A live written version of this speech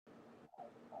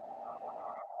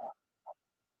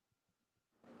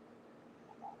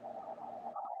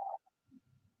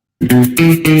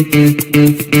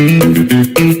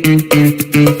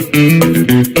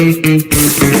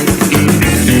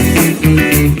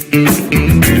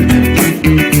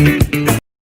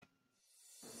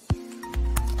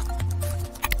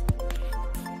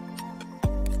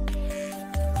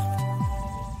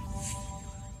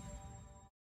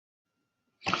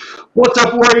What's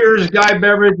up, Warriors? Guy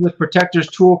Beveridge with Protectors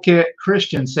Toolkit,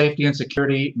 Christian safety and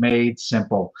security made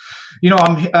simple.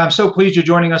 I'm so pleased you're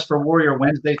joining us for Warrior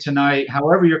Wednesday tonight.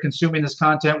 However you're consuming this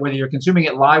content, whether you're consuming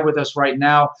it live with us right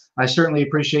now, I certainly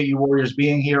appreciate you Warriors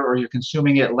being here, or you're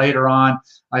consuming it later on.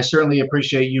 I certainly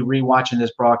appreciate you rewatching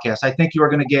this broadcast. I think you are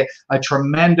going to get a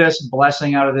tremendous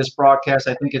blessing out of this broadcast.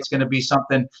 I think it's going to be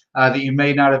something that you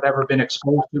may not have ever been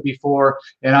exposed to before.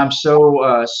 And I'm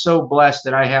so blessed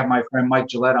that I have my friend Mike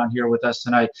Gillette on here with us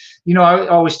tonight. I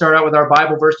always start out with our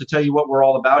Bible verse to tell you what we're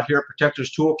all about here at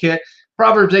Protectors Toolkit.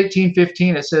 Proverbs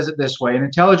 18:15, it says it this way: an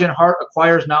intelligent heart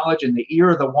acquires knowledge, and the ear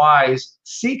of the wise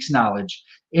seeks knowledge.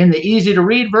 In the easy to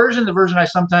read version, the version I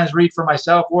sometimes read for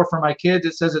myself or for my kids,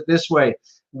 it says it this way: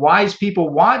 wise people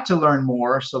want to learn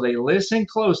more, so they listen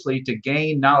closely to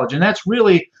gain knowledge. And that's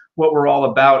really what we're all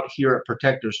about here at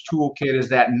Protectors Toolkit, is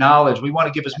that knowledge. We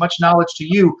want to give as much knowledge to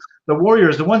you, the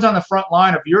Warriors, the ones on the front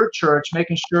line of your church,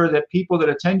 making sure that people that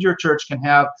attend your church can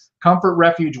have comfort,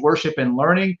 refuge, worship, and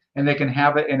learning, and they can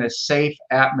have it in a safe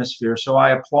atmosphere. So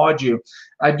I applaud you.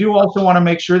 I do also want to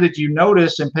make sure that you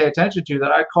notice and pay attention to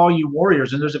that I call you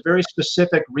warriors, and there's a very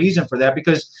specific reason for that,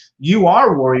 because you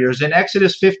are warriors. In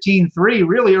Exodus 15:3,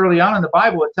 really early on in the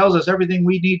Bible, it tells us everything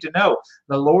we need to know.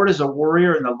 The Lord is a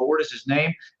warrior, and the Lord is his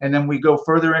name. And then we go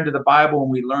further into the Bible,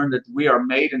 and we learn that we are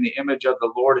made in the image of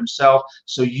the Lord himself.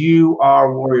 So you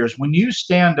are warriors. When you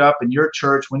stand up in your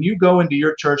church, when you go into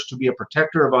your church to be a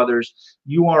protector of others,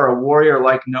 you are a warrior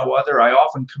like no other. I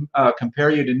often compare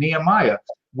you to Nehemiah,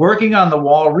 working on the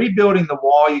wall, rebuilding the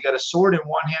wall. You got a sword in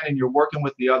one hand and you're working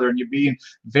with the other, and you're being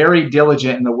very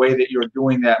diligent in the way that you're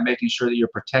doing that, making sure that you're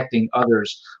protecting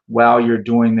others while you're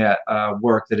doing that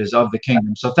work that is of the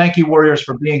kingdom. So thank you, Warriors,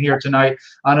 for being here tonight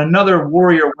on another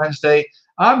Warrior Wednesday.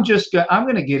 I'm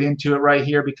going to get into it right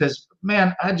here because,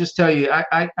 man, I just tell you,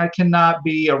 I cannot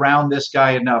be around this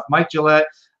guy enough. Mike Gillette,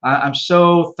 I'm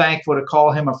so thankful to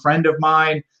call him a friend of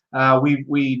mine. I'll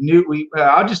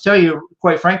just tell you,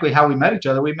 quite frankly, how we met each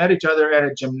other. We met each other at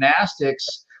a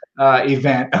gymnastics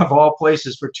event, of all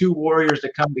places, for two warriors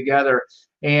to come together.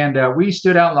 And we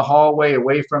stood out in the hallway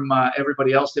away from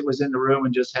everybody else that was in the room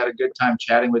and just had a good time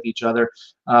chatting with each other.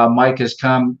 Mike has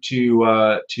come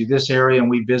to this area, and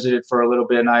we visited for a little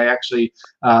bit. And I actually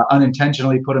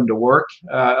unintentionally put him to work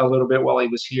a little bit while he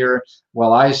was here,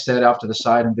 while I stayed off to the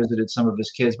side and visited some of his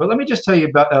kids. But let me just tell you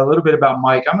about a little bit about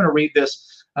Mike. I'm going to read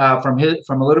this from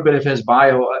a little bit of his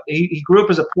bio. He grew up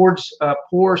as a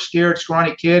poor, scared,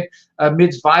 scrawny kid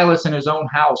amidst violence in his own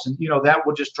house, and that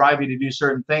will just drive you to do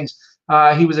certain things.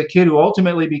 He was a kid who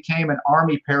ultimately became an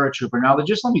Army paratrooper. Now,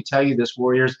 just let me tell you this,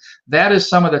 Warriors, that is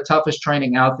some of the toughest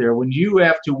training out there. When you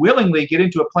have to willingly get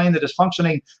into a plane that is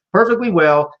functioning perfectly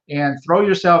well and throw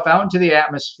yourself out into the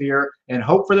atmosphere and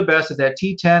hope for the best that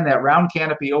T-10, that round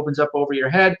canopy, opens up over your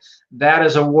head, that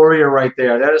is a warrior right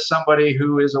there. That is somebody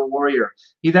who is a warrior.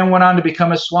 He then went on to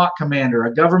become a SWAT commander,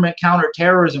 a government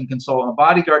counterterrorism consultant, a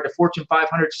bodyguard to Fortune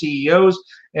 500 CEOs,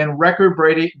 and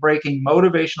record-breaking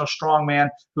motivational strongman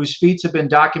whose feats have been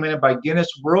documented by Guinness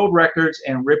World Records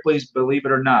and Ripley's Believe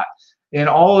It or Not. And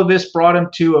all of this brought him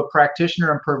to a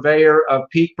practitioner and purveyor of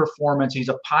peak performance. He's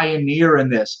a pioneer in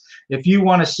this. If you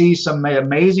want to see some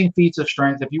amazing feats of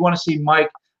strength, if you want to see Mike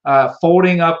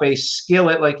folding up a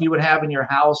skillet like you would have in your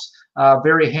house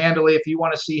very handily, if you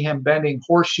want to see him bending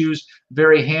horseshoes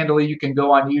very handily, you can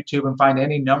go on YouTube and find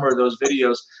any number of those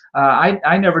videos.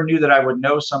 I never knew that I would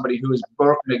know somebody who has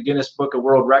broken a Guinness Book of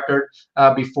World Record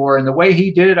before, and the way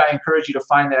he did it, I encourage you to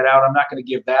find that out. I'm not going to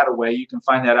give that away. You can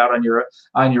find that out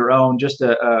on your own. Just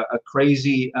a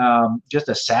crazy, just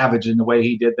a savage in the way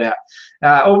he did that.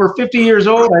 Over 50 years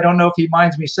old. I don't know if he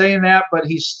minds me saying that, but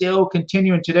he's still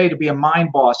continuing today to be a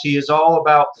mind boss. He is all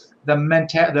about the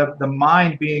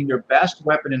mind being your best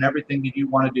weapon in everything that you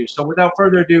want to do. So without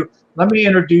further ado, let me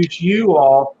introduce you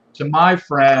all to my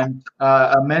friend,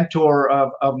 a mentor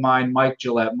of mine, Mike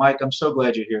Gillette. Mike, I'm so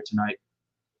glad you're here tonight.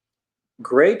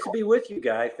 Great to be with you,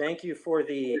 Guy. Thank you for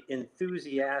the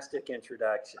enthusiastic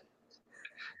introduction.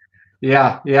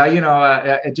 Yeah.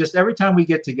 Just every time we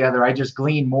get together, I just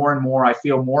glean more and more. I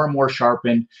feel more and more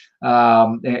sharpened.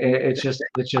 It's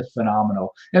just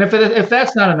phenomenal. And if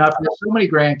that's not enough, he has so many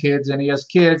grandkids, and he has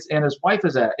kids, and his wife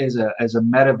is a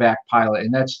medevac pilot,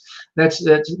 and that's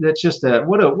just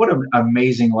what an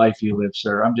amazing life you live,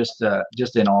 sir. I'm just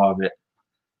in awe of it.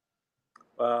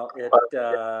 Well, it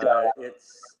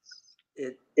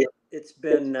it's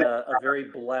been a very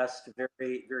blessed,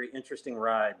 very interesting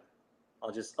ride.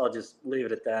 I'll just leave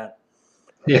it at that.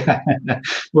 Yeah,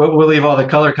 we'll leave all the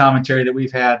color commentary that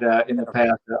we've had in the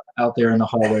past out there in the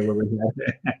hallway where we had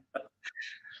it.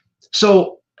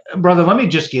 So, brother, let me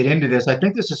just get into this. I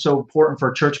think this is so important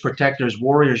for church protectors,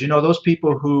 warriors. You know, those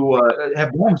people who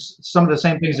have done some of the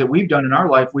same things that we've done in our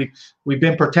life. We've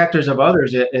been protectors of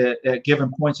others at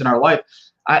given points in our life.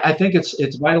 I think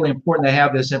it's vitally important to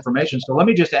have this information. So let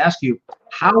me just ask you,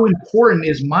 how important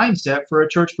is mindset for a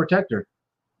church protector?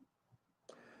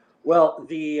 Well,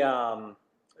 the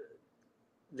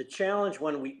challenge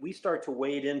when we start to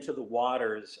wade into the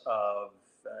waters of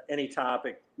any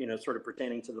topic, sort of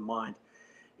pertaining to the mind,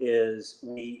 is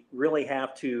we really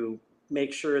have to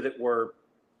make sure that we're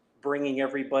bringing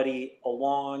everybody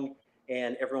along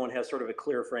and everyone has sort of a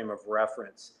clear frame of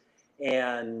reference.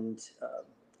 And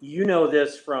you know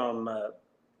this from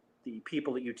the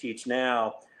people that you teach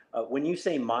now. When you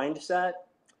say mindset,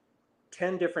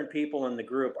 10 different people in the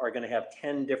group are going to have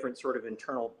 10 different sort of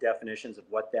internal definitions of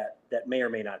what that may or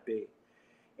may not be.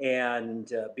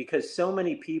 And because so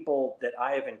many people that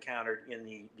I have encountered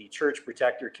in the church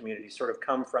protector community sort of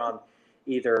come from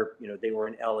either, they were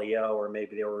an LEO or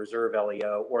maybe they were reserve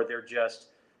LEO, or they're just,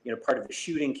 part of the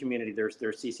shooting community. There's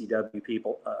CCW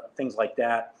people, things like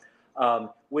that.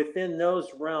 Within those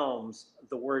realms,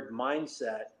 the word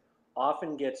mindset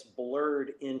often gets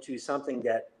blurred into something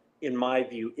that, in my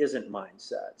view, isn't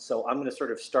mindset. So I'm going to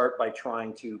sort of start by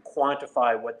trying to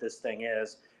quantify what this thing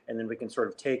is, and then we can sort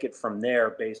of take it from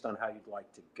there based on how you'd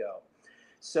like to go.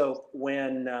 So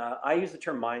when I use the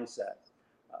term mindset,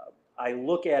 I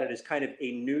look at it as kind of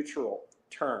a neutral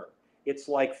term. It's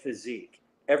like physique.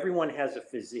 Everyone has a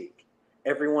physique.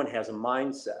 Everyone has a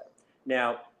mindset.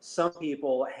 Now, some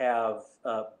people have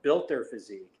built their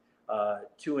physique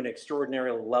to an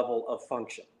extraordinary level of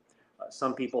function.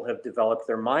 Some people have developed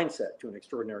their mindset to an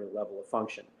extraordinary level of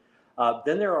function.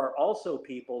 Then there are also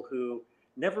people who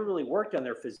never really worked on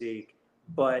their physique,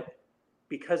 but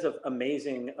because of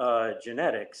amazing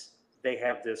genetics, they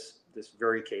have this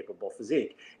very capable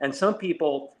physique. And some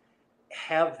people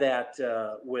have that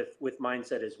with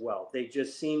mindset as well. They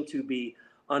just seem to be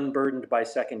unburdened by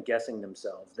second guessing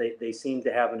themselves. They seem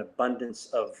to have an abundance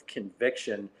of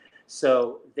conviction.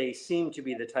 So they seem to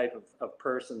be the type of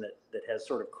person that has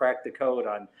sort of cracked the code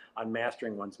on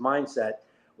mastering one's mindset,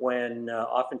 when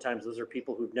oftentimes those are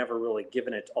people who've never really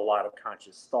given it a lot of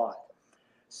conscious thought.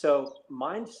 So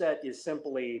mindset is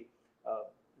simply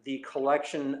the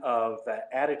collection of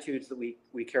attitudes that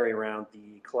we carry around,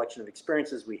 the collection of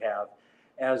experiences we have,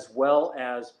 as well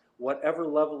as whatever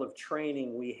level of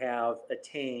training we have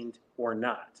attained or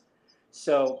not.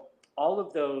 So all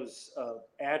of those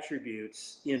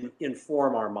attributes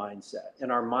inform our mindset.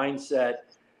 And our mindset,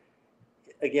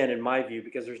 again, in my view,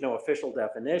 because there's no official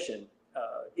definition,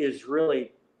 is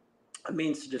really a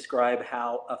means to describe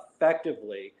how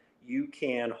effectively you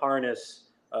can harness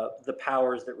the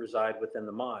powers that reside within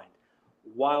the mind,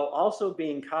 while also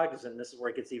being cognizant, and this is where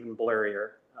it gets even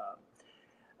blurrier.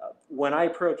 When I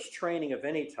approach training of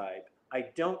any type, I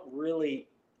don't really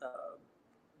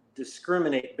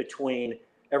discriminate between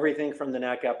everything from the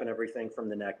neck up and everything from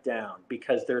the neck down,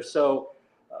 because they're so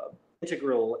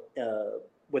integral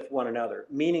with one another.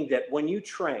 Meaning that when you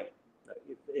train,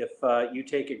 if you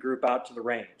take a group out to the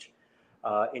range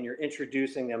and you're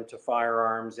introducing them to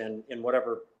firearms and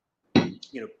whatever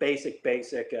basic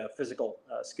physical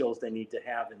skills they need to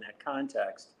have in that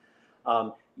context.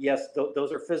 Yes,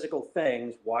 those are physical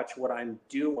things. Watch what I'm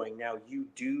doing. Now you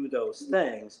do those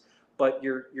things, but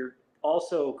you're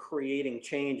also creating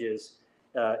changes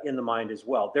in the mind as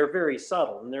well. They're very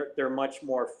subtle, and they're much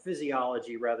more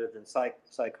physiology rather than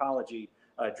psychology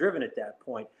driven at that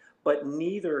point. But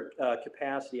neither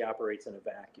capacity operates in a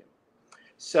vacuum.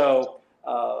 So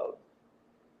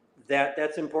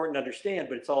that's important to understand,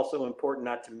 but it's also important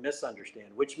not to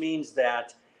misunderstand, which means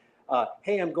that,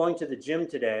 hey, I'm going to the gym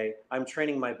today. I'm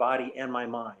training my body and my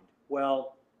mind.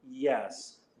 Well,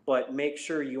 yes, but make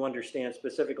sure you understand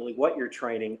specifically what you're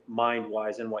training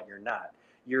mind-wise and what you're not.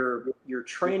 You're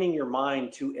training your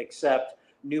mind to accept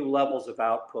new levels of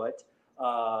output,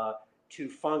 to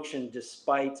function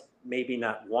despite maybe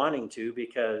not wanting to,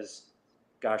 because,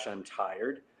 gosh, I'm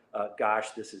tired.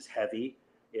 Gosh, this is heavy.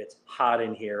 It's hot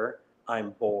in here.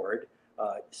 I'm bored.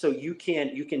 So you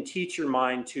can teach your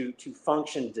mind to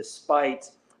function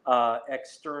despite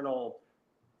external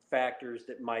factors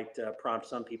that might prompt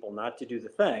some people not to do the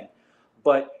thing.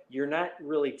 But you're not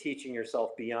really teaching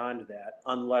yourself beyond that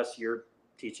unless you're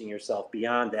teaching yourself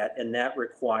beyond that, and that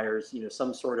requires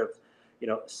some sort of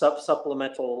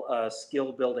supplemental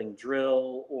skill building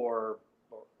drill or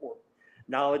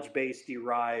knowledge-based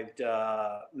derived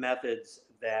methods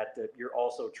that you're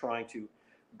also trying to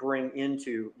bring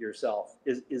into yourself.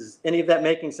 Is any of that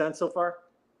making sense so far?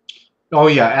 Oh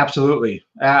yeah, absolutely.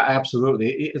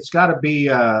 Absolutely. It's got to be,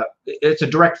 it's a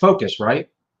direct focus, right?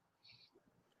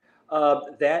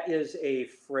 That is a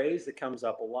phrase that comes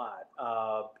up a lot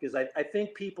because I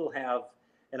think people have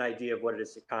an idea of what it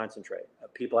is to concentrate.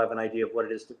 People have an idea of what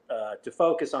it is to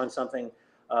focus on something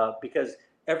because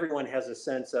everyone has a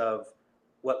sense of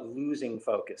what losing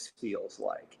focus feels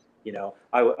like.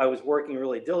 I was working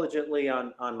really diligently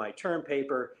on my term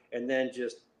paper, and then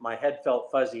just my head felt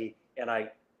fuzzy, and I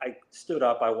stood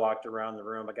up, I walked around the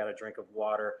room, I got a drink of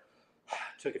water,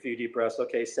 took a few deep breaths,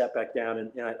 okay, sat back down,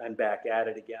 and I'm back at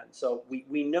it again. So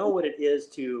we know what it is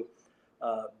to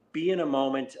be in a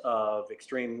moment of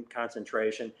extreme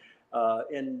concentration.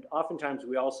 And oftentimes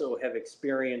we also have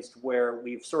experienced where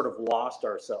we've sort of lost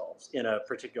ourselves in a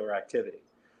particular activity.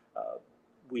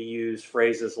 We use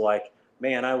phrases like,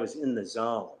 man, I was in the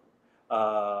zone.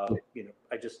 I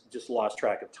just lost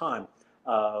track of time.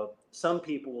 Some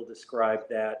people will describe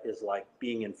that as like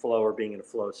being in flow or being in a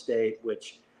flow state,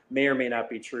 which may or may not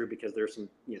be true because there's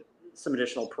some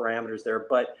additional parameters there.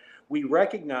 But we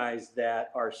recognize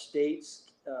that our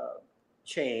states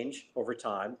change over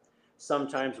time.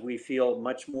 Sometimes we feel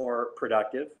much more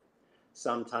productive.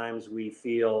 Sometimes we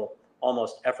feel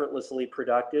almost effortlessly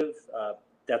productive.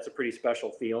 That's a pretty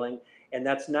special feeling. And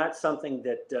that's not something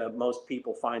that most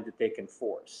people find that they can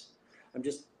force. I'm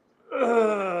just,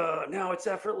 now it's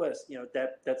effortless.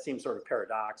 That seems sort of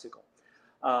paradoxical.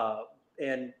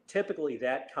 And typically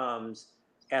that comes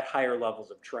at higher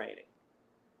levels of training.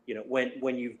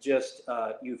 When you've just,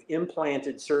 you've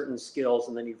implanted certain skills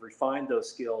and then you've refined those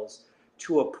skills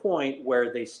to a point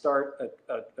where they start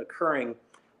occurring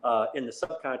in the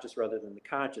subconscious rather than the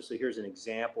conscious. So here's an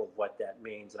example of what that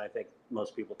means, and I think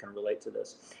most people can relate to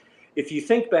this. If you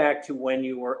think back to when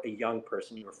you were a young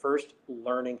person, you were first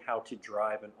learning how to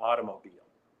drive an automobile.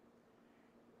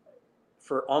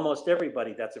 For almost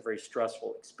everybody, that's a very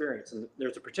stressful experience, and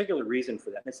there's a particular reason for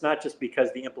that. It's not just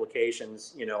because the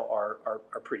implications, are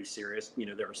pretty serious.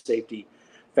 There are safety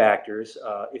factors.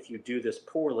 If you do this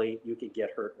poorly, you could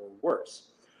get hurt or worse.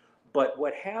 But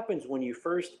what happens when you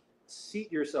first seat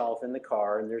yourself in the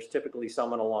car, and there's typically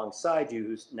someone alongside you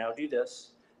who's now do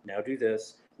this, now do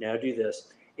this, now do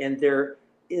this, and they're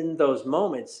in those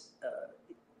moments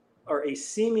are a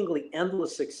seemingly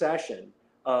endless succession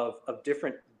of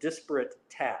different disparate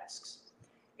tasks.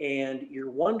 And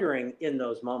you're wondering in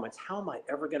those moments, how am I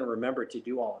ever going to remember to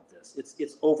do all of this?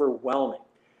 It's overwhelming.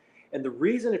 And the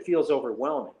reason it feels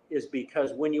overwhelming is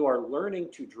because when you are learning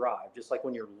to drive, just like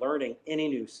when you're learning any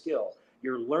new skill,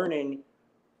 you're learning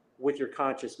with your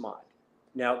conscious mind.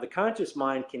 Now, the conscious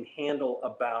mind can handle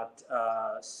about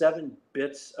 7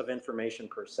 bits of information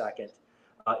per second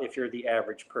if you're the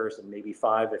average person, maybe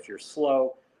 5 if you're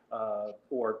slow,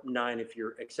 or 9 if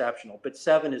you're exceptional, but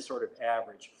 7 is sort of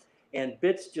average. And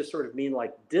bits just sort of mean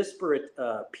like disparate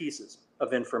pieces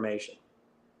of information,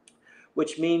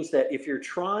 which means that if you're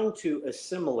trying to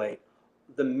assimilate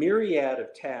the myriad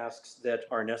of tasks that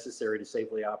are necessary to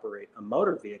safely operate a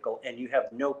motor vehicle, and you have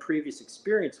no previous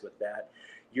experience with that,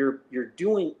 you're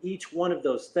doing each one of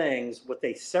those things with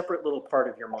a separate little part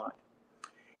of your mind.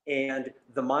 And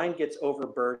the mind gets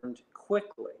overburdened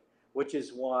quickly, which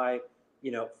is why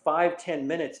 5-10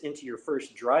 minutes into your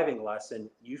first driving lesson,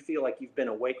 you feel like you've been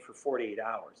awake for 48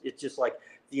 hours. It's just like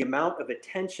the amount of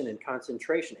attention and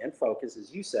concentration and focus,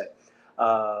 as you said,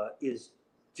 is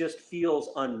just feels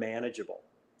unmanageable.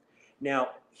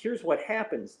 Now, here's what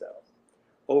happens though.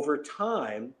 Over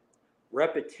time,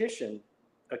 repetition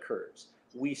occurs.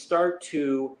 We start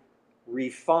to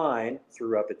refine through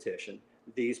repetition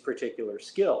these particular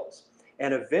skills.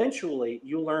 And eventually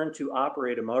you learn to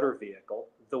operate a motor vehicle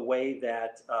the way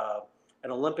that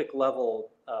an Olympic level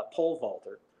pole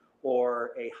vaulter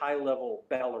or a high level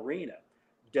ballerina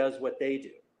does what they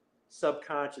do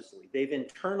subconsciously. They've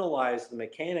internalized the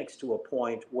mechanics to a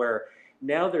point where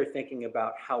now they're thinking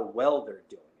about how well they're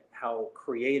doing it, how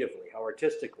creatively, how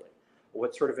artistically,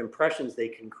 what sort of impressions they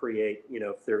can create,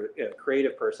 if they're a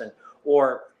creative person,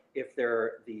 or if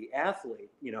they're the athlete,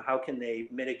 how can they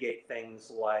mitigate things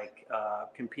like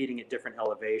competing at different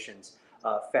elevations,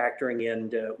 factoring in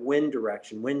wind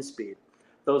direction, wind speed,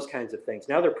 those kinds of things.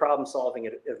 Now they're problem solving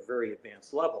at a very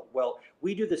advanced level. Well,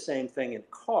 we do the same thing in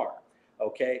car,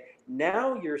 okay?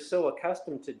 Now you're so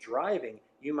accustomed to driving,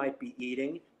 you might be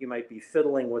eating, you might be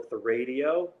fiddling with the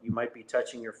radio, you might be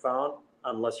touching your phone,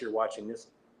 unless you're watching this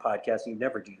podcast, you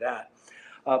never do that.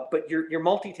 But you're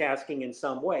multitasking in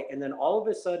some way, and then all of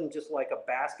a sudden, just like a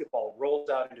basketball rolls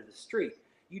out into the street,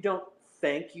 you don't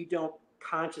think, you don't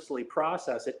consciously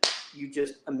process it, you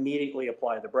just immediately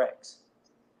apply the brakes.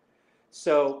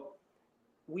 So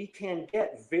we can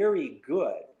get very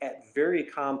good at very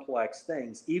complex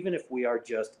things, even if we are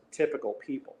just typical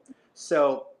people.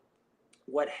 So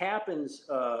what happens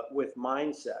with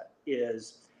mindset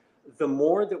is the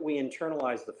more that we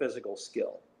internalize the physical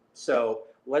skill. So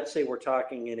let's say we're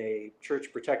talking in a church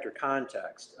protector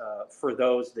context, for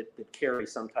those that carry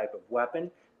some type of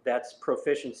weapon, that's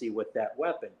proficiency with that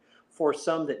weapon. For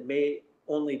some that may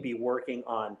only be working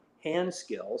on hand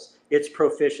skills, it's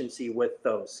proficiency with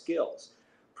those skills.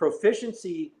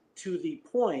 Proficiency to the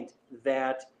point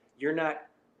that you're not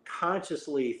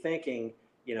consciously thinking,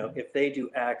 if they do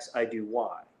X, I do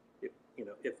Y.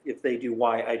 If they do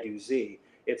Y, I do Z.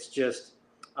 It's just,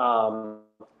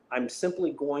 I'm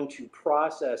simply going to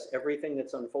process everything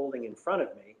that's unfolding in front of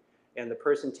me, and the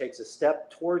person takes a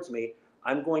step towards me,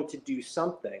 I'm going to do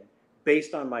something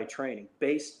based on my training,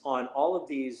 based on all of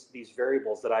these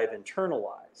variables that I've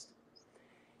internalized.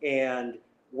 And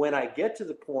when I get to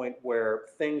the point where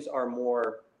things are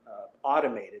more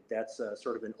automated, that's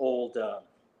sort of an old,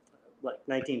 like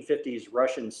 1950s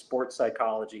Russian sports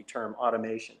psychology term,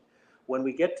 automation. When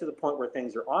we get to the point where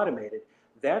things are automated,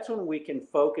 that's when we can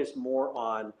focus more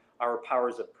on our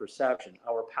powers of perception,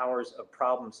 our powers of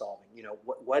problem solving.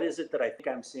 What is it that I think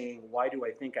I'm seeing? Why do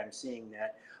I think I'm seeing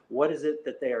that? What is it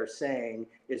that they are saying?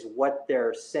 Is what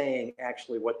they're saying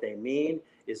actually what they mean?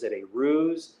 Is it a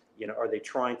ruse? Are they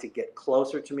trying to get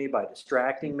closer to me by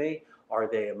distracting me? Are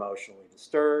they emotionally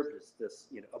disturbed? Is this,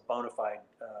 a bona fide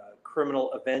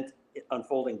criminal event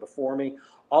unfolding before me?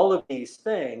 All of these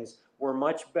things we're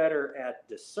much better at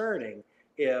discerning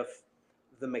if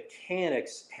the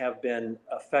mechanics have been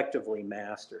effectively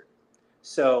mastered.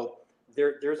 So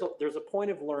there's a point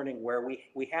of learning where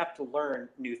we have to learn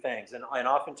new things. And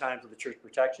oftentimes with the church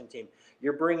protection team,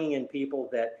 you're bringing in people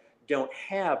that don't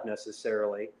have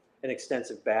necessarily an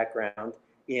extensive background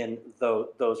in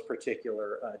those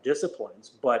particular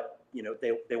disciplines, but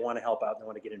they want to help out, and they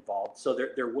want to get involved. So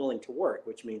they're willing to work,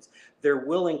 which means they're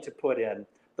willing to put in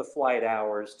the flight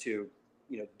hours to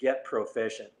get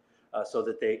proficient, so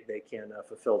that they can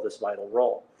fulfill this vital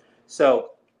role.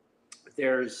 So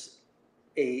there's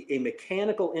a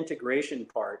mechanical integration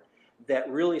part that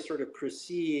really sort of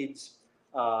precedes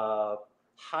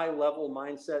high-level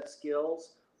mindset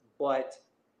skills, but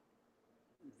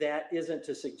that isn't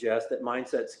to suggest that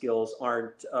mindset skills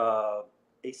aren't a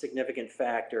significant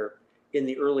factor in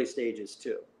the early stages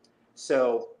too.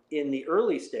 So in the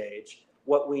early stage,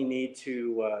 what we need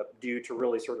to do to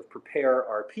really sort of prepare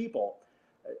our people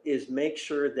is make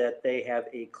sure that they have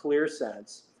a clear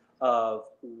sense of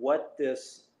what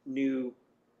this new,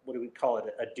 what do we call it,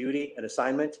 a duty, an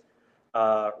assignment,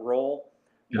 role,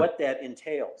 what that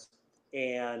entails,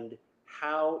 and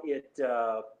how it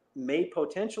may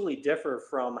potentially differ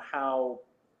from how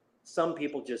some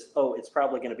people just, it's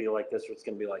probably going to be like this or it's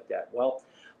going to be like that. Well,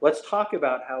 let's talk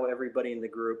about how everybody in the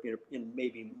group, in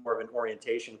maybe more of an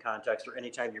orientation context, or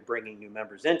anytime you're bringing new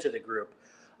members into the group,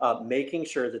 making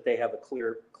sure that they have a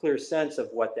clear sense of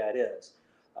what that is.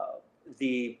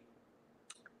 The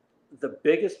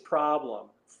biggest problem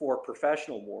for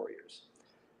professional warriors,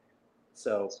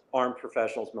 so armed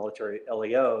professionals, military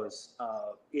LEOs,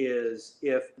 is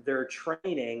if their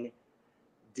training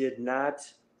did not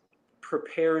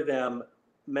prepare them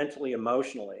mentally,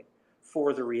 emotionally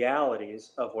for the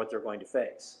realities of what they're going to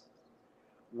face.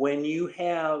 When you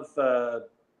have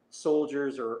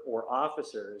soldiers or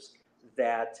officers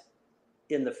that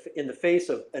in the face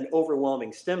of an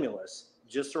overwhelming stimulus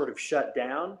just sort of shut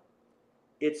down,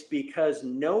 it's because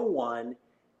no one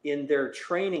in their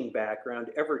training background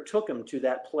ever took them to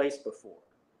that place before,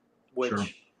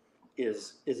 which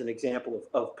is an example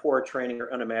of poor training or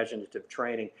unimaginative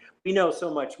training. We know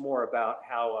so much more about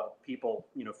how people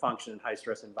function in high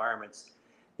stress environments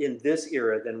in this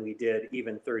era than we did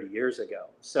even 30 years ago.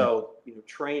 So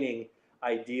training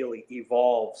ideally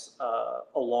evolves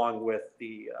along with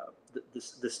the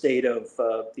state of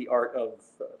the art of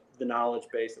the knowledge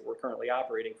base that we're currently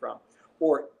operating from,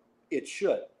 or it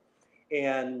should.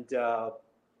 And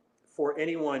for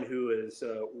anyone who is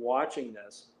watching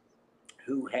this,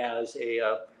 who has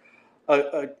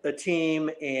a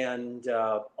team and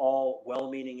all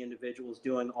well-meaning individuals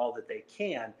doing all that they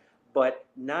can, but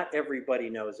not everybody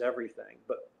knows everything.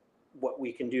 But what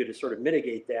we can do to sort of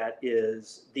mitigate that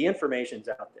is the information's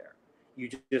out there. You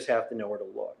just have to know where to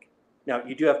look. Now,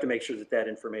 you do have to make sure that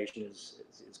information is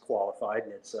qualified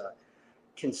and it's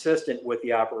consistent with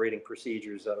the operating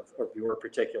procedures of your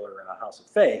particular house of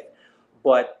faith.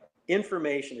 but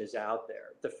information is out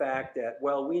there. The fact that,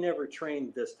 well, we never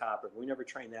trained this topic, we never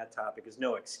trained that topic is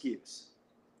no excuse.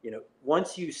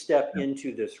 Once you step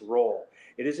into this role,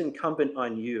 it is incumbent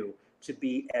on you to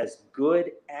be as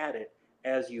good at it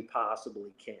as you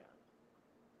possibly can.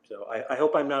 So I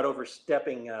hope I'm not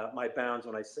overstepping my bounds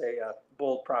when I say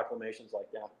bold proclamations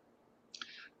like that.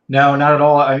 No, not at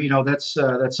all.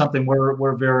 That's something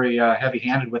we're very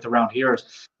heavy-handed with around here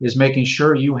is making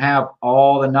sure you have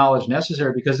all the knowledge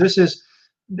necessary, because this is,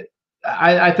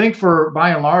 I think, for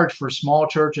by and large, for small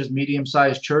churches,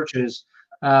 medium-sized churches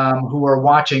who are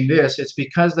watching this, it's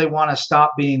because they want to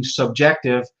stop being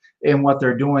subjective in what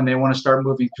they're doing. They want to start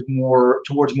moving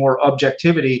towards more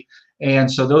objectivity.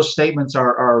 And so those statements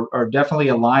are definitely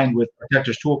aligned with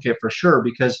Protectors Toolkit for sure,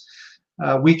 because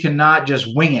we cannot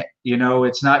just wing it.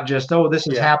 It's not just, oh, this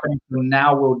is happening, so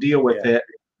now we'll deal with it.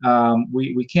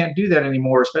 We can't do that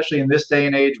anymore, especially in this day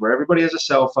and age where everybody has a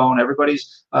cell phone,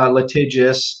 everybody's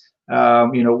litigious.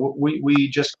 We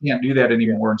just can't do that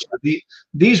anymore. And so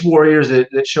these warriors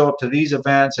that show up to these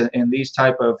events and these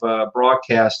type of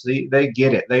broadcasts, they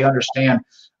get it, they understand.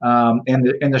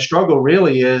 And the struggle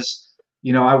really is,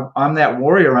 I'm that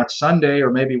warrior on Sunday or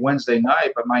maybe Wednesday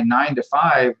night, but my 9 to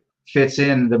 5 fits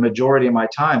in the majority of my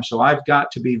time. So I've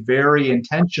got to be very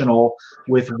intentional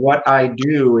with what I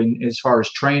do as far as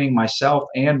training myself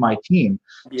and my team.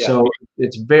 So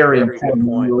it's very important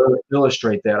to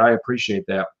illustrate that. I appreciate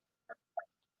that.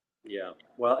 Yeah.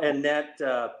 Well, and that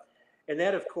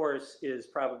of course is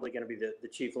probably going to be the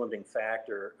chief limiting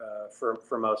factor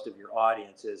for most of your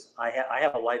audience. Is I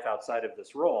have a life outside of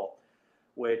this role,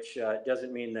 which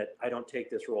doesn't mean that I don't take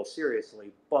this role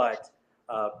seriously, but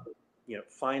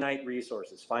finite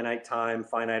resources, finite time,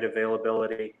 finite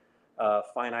availability,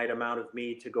 finite amount of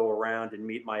me to go around and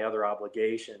meet my other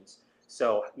obligations.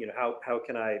 So, how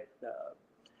can I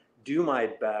do my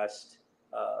best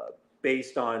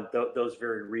based on those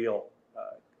very real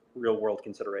world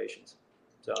considerations?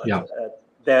 So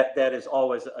that is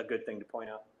always a good thing to point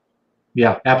out.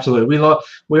 Yeah, absolutely.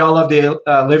 We all love to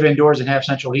live indoors and have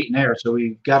central heat and air. So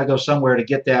we've got to go somewhere to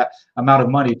get that amount of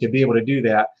money to be able to do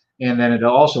that. And then it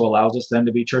also allows us then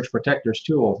to be church protectors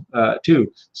too.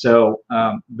 So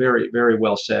very, very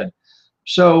well said.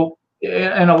 So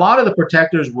in a lot of the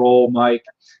protectors role, Mike,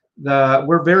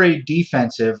 we're very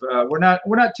defensive. We're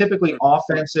not typically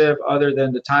offensive, other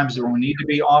than the times that we need to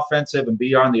be offensive and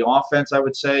be on the offense. I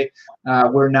would say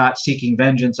we're not seeking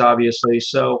vengeance, obviously.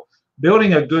 So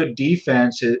building a good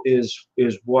defense is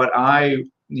what I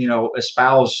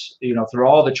espouse through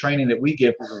all the training that we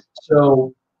give.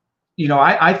 So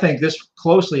I think this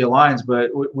closely aligns.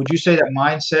 But would you say that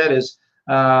mindset is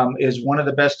one of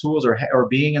the best tools, or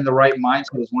being in the right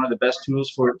mindset is one of the best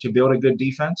tools to build a good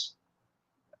defense?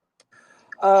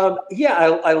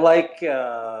 I like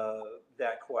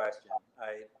that question.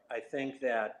 I think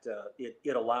that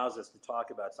it allows us to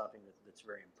talk about something that's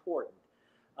very important.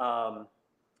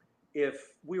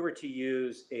 If we were to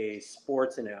use a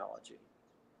sports analogy,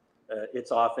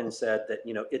 it's often said that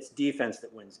it's defense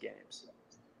that wins games.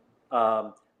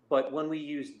 But when we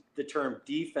use the term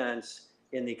defense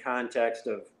in the context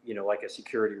of like a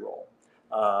security role,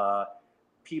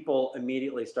 people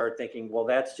immediately start thinking, well,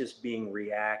 that's just being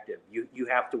reactive. You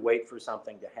have to wait for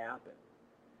something to happen,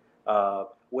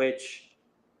 which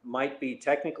might be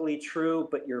technically true,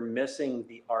 but you're missing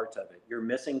the art of it. You're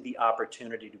missing the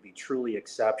opportunity to be truly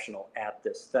exceptional at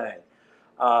this thing.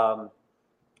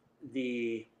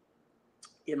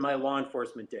 In my law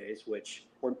enforcement days, which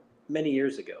were many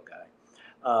years ago, Guy,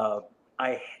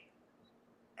 I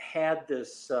had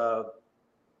this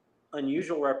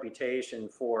unusual reputation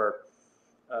for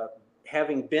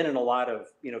having been in a lot of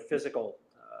physical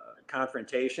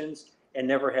confrontations and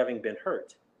never having been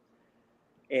hurt.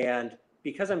 And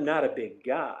because I'm not a big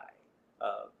guy,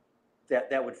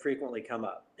 that would frequently come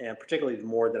up, and particularly the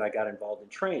more that I got involved in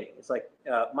training. It's like,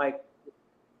 Mike,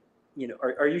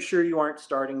 are you sure you aren't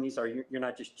starting these? You're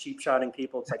not just cheap shotting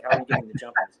people? It's like, how are you getting the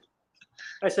jump on these?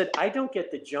 I said, I don't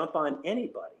get the jump on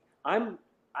anybody.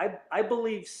 I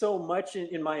believe so much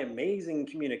in my amazing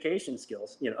communication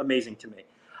skills, amazing to me,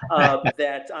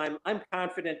 that I'm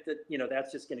confident that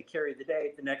that's just going to carry the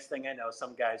day. The next thing I know,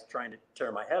 some guy's trying to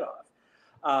tear my head off,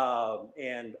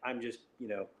 and I'm just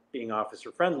being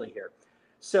officer friendly here.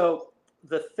 So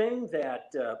the thing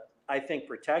that I think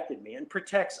protected me and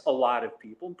protects a lot of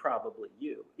people, and probably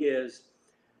you, is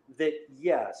that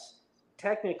yes,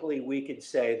 technically we could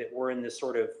say that we're in this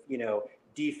sort of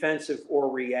defensive or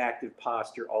reactive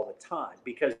posture all the time,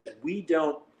 because we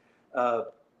don't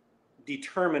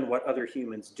determine what other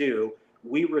humans do.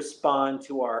 We respond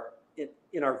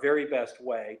in our very best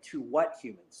way to what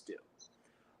humans do.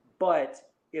 But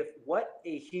if what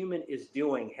a human is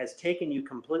doing has taken you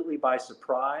completely by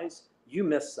surprise, you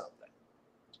miss something.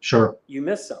 Sure. You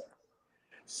miss something.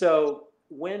 So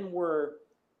when we're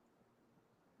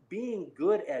being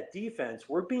good at defense,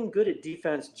 we're being good at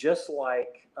defense just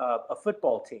like a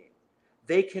football team.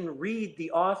 They can read the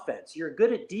offense. You're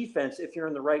good at defense if you're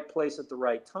in the right place at the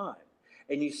right time,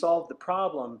 and you solve the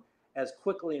problem as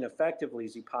quickly and effectively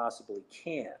as you possibly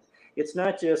can. It's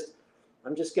not just,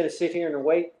 I'm just going to sit here and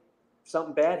wait.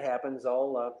 Something bad happens,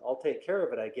 I'll take care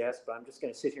of it, I guess. But I'm just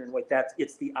going to sit here and wait.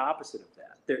 It's the opposite of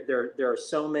that. There are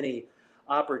so many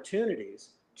opportunities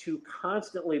to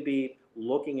constantly be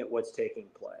looking at what's taking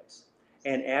place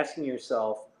and asking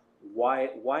yourself, why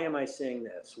am I seeing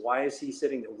this? Why is he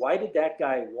sitting there? Why did that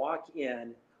guy walk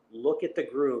in, look at the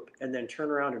group, and then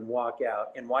turn around and walk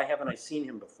out? And why haven't I seen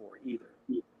him before either?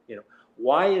 You know,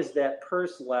 why is that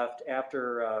purse left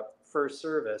after first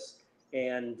service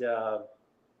and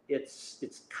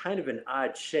it's kind of an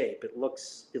odd shape? It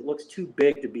looks too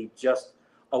big to be just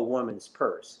a woman's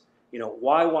purse. You know,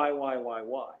 why?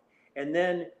 And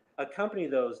then accompany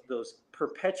those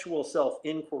perpetual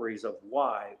self-inquiries of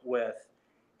why with,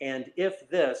 and if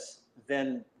this,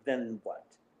 then what?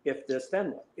 If this,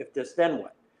 then what? If this, then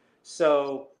what?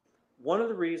 So one of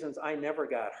the reasons I never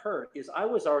got hurt is I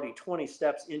was already 20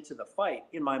 steps into the fight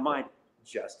in my mind,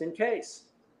 just in case.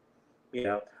 You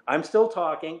know, I'm still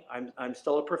talking. I'm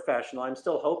still a professional. I'm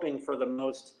still hoping for the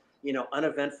most,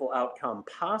 uneventful outcome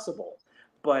possible.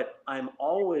 But I'm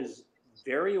always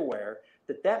very aware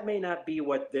that may not be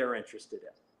what they're interested in.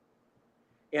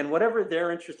 And whatever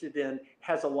they're interested in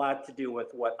has a lot to do with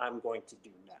what I'm going to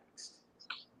do next.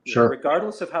 Sure.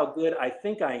 Regardless of how good I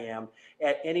think I am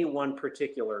at any one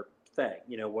particular thing,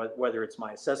 whether it's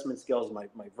my assessment skills, my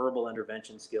verbal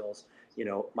intervention skills,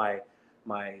 my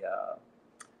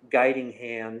guiding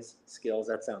hands skills.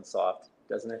 That sounds soft,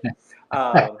 doesn't it?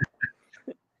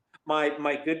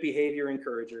 My good behavior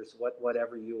encouragers,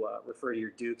 whatever you refer to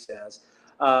your Dukes as.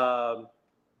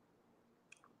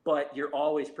 But you're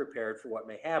always prepared for what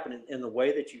may happen. And the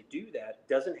way that you do that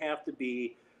doesn't have to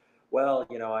be, well,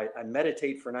 I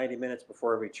meditate for 90 minutes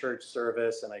before every church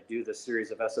service, and I do this series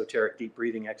of esoteric deep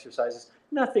breathing exercises.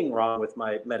 Nothing wrong with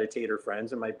my meditator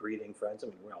friends and my breathing friends. I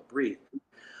mean, we all breathe.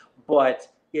 But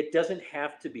it doesn't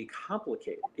have to be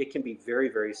complicated. It can be very,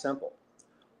 very simple.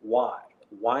 Why?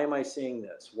 Why am I seeing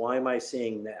this? Why am I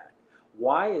seeing that?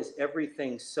 Why is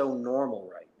everything so normal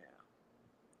right now?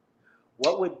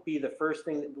 What would be the first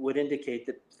thing that would indicate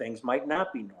that things might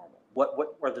not be normal?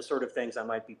 What are the sort of things I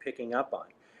might be picking up on?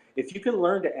 If you can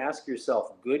learn to ask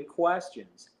yourself good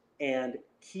questions and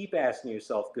keep asking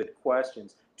yourself good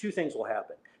questions, two things will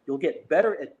happen. You'll get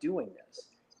better at doing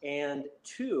this. And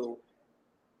two,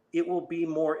 it will be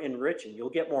more enriching. You'll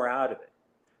get more out of it.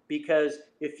 Because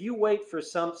if you wait for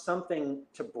something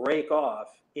to break off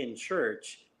in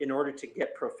church in order to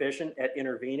get proficient at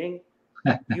intervening,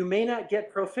 you may not get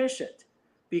proficient,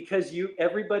 because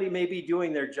everybody may be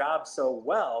doing their job so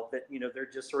well that they're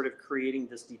just sort of creating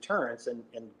this deterrence, and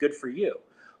good for you.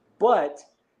 But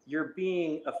you're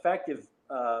being effective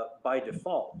by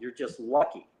default. You're just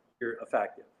lucky you're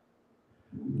effective.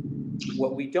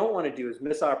 What we don't want to do is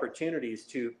miss opportunities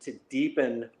to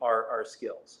deepen our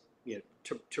skills,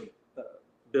 to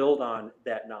build on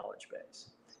that knowledge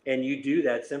base. And you do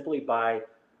that simply by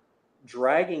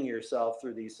dragging yourself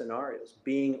through these scenarios,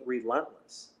 being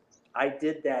relentless. I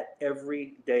did that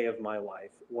every day of my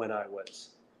life when I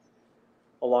was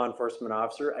a law enforcement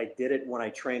officer. I did it when I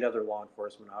trained other law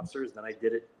enforcement officers. Then I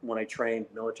did it when I trained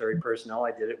military personnel.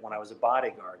 I did it when I was a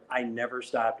bodyguard. I never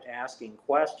stopped asking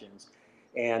questions.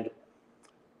 And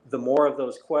the more of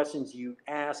those questions you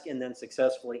ask and then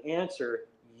successfully answer,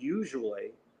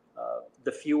 usually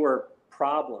the fewer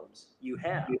problems you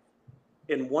have.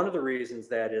 And one of the reasons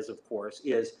that is, of course,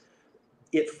 is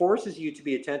it forces you to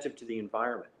be attentive to the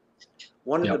environment.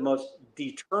 One of the most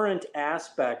deterrent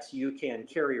aspects you can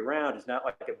carry around is not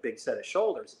like a big set of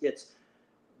shoulders. It's,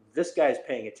 this guy's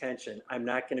paying attention. I'm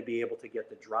not going to be able to get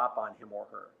the drop on him or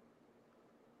her.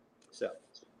 So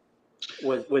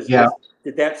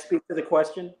did that speak to the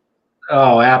question?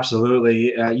 Oh,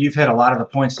 absolutely. You've hit a lot of the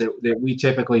points that we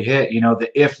typically hit,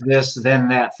 the if this, then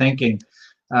that thinking.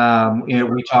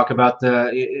 We talk about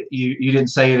you didn't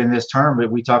say it in this term,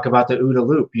 but we talk about the OODA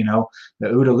loop. The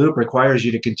OODA loop requires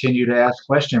you to continue to ask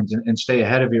questions and stay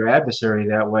ahead of your adversary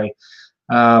that way.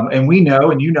 And we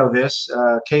know, and this,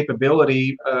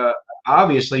 capability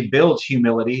obviously builds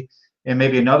humility. And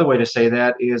maybe another way to say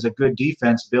that is a good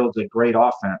defense builds a great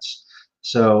offense.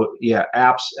 So yeah,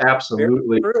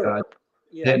 absolutely.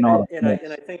 Yeah, and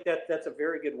I think that's a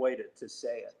very good way to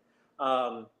say it.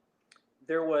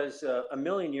 there was a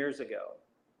million years ago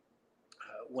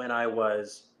when I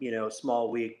was, small,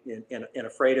 weak, and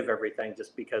afraid of everything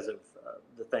just because of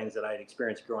the things that I had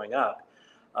experienced growing up.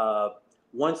 Uh,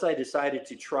 Once I decided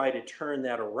to try to turn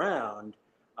that around,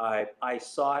 I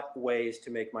sought ways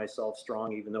to make myself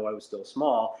strong, even though I was still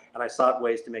small, and I sought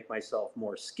ways to make myself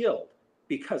more skilled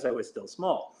because I was still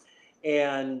small.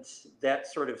 And that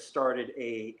sort of started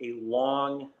a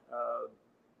long,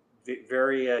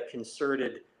 very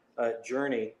concerted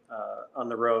journey on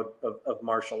the road of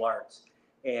martial arts,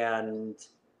 and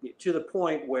to the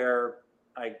point where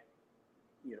I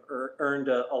earned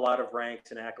a lot of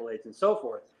ranks and accolades and so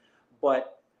forth.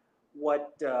 But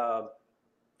what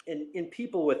and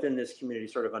people within this community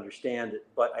sort of understand it,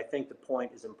 but I think the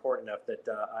point is important enough that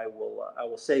I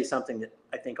will say something that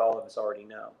I think all of us already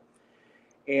know.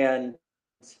 And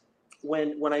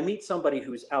when I meet somebody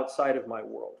who's outside of my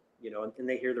world, and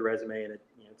they hear the resume and it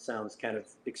sounds kind of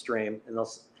extreme, and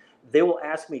they will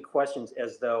ask me questions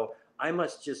as though I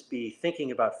must just be thinking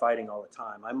about fighting all the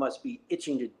time. I must be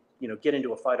itching to get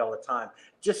into a fight all the time,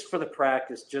 just for the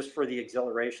practice, just for the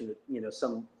exhilaration that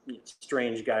some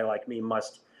strange guy like me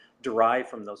must derive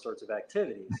from those sorts of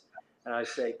activities. And I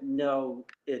say, no,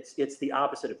 it's the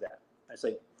opposite of that. I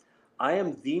say, I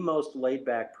am the most laid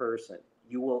back person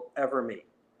you will ever meet.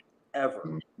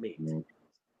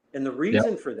 And the Yeah.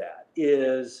 reason for that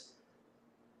is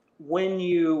when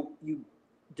you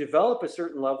develop a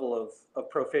certain level of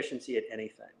proficiency at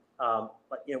anything,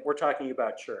 we're talking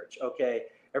about church. Okay,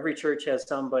 every church has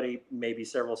somebody, maybe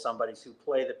several somebodies who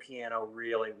play the piano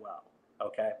really well.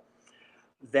 Okay,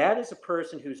 that is a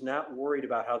person who's not worried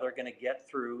about how they're going to get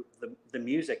through the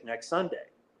music next Sunday.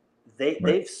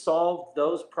 They've solved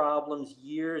those problems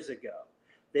years ago.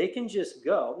 They can just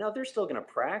go. Now they're still going to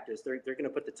practice. They're going to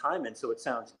put the time in, so it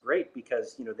sounds great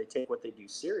because they take what they do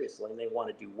seriously and they want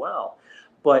to do well.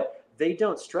 But they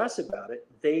don't stress about it.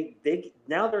 They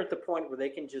now they're at the point where they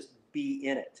can just be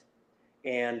in it,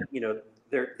 and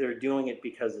they're doing it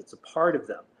because it's a part of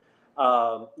them.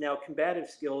 Now combative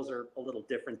skills are a little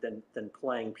different than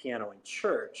playing piano in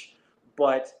church,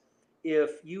 but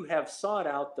if you have sought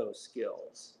out those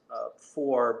skills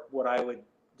for what I would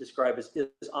describe as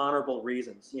honorable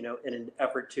reasons, in an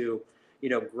effort to,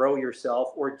 grow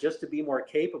yourself or just to be more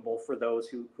capable for those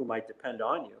who might depend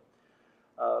on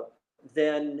you,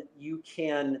 then you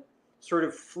can sort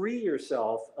of free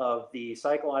yourself of the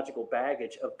psychological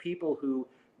baggage of people who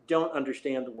don't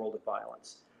understand the world of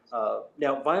violence.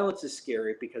 Now, violence is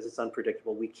scary because it's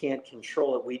unpredictable. We can't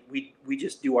control it. We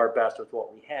just do our best with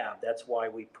what we have. That's why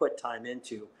we put time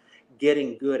into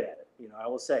getting good at it. I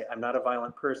will say I'm not a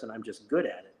violent person. I'm just good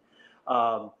at it.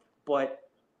 But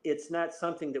it's not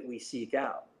something that we seek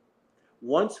out.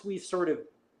 Once we sort of,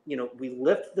 we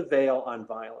lift the veil on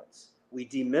violence, we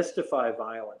demystify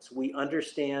violence, we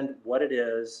understand what it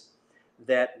is,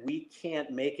 that we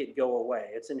can't make it go away.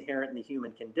 It's inherent in the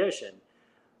human condition.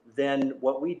 Then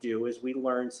what we do is we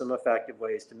learn some effective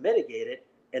ways to mitigate it,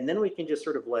 and then we can just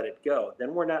sort of let it go.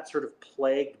 Then we're not sort of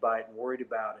plagued by it and worried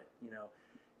about it.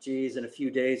 Geez, in a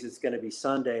few days it's going to be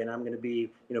Sunday and I'm going to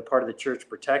be, part of the church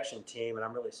protection team and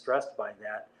I'm really stressed by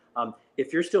that.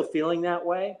 If you're still feeling that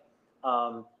way,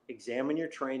 examine your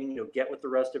training, get with the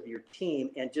rest of your team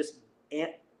and just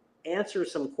answer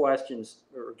some questions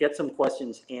or get some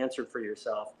questions answered for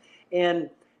yourself and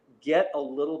get a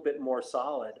little bit more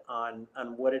solid on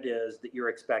what it is that you're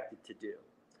expected to do.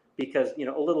 Because,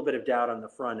 a little bit of doubt on the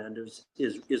front end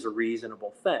is a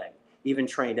reasonable thing. Even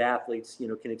trained athletes,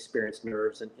 can experience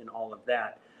nerves and all of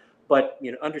that. But,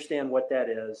 understand what that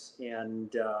is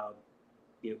and,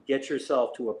 get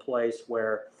yourself to a place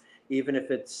where even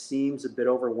if it seems a bit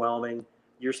overwhelming,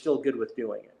 you're still good with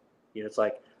doing it. It's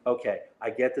like, okay, I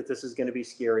get that this is going to be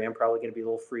scary. I'm probably going to be a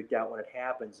little freaked out when it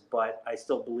happens, but I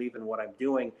still believe in what I'm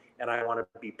doing and I want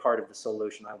to be part of the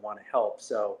solution. I want to help.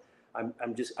 So I'm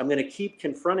going to keep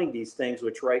confronting these things,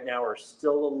 which right now are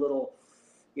still a little,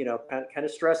 kind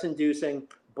of stress inducing,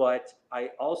 but I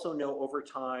also know over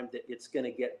time that it's going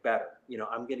to get better.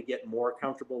 I'm going to get more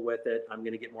comfortable with it. I'm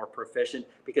going to get more proficient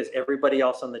because everybody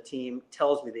else on the team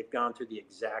tells me they've gone through the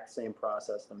exact same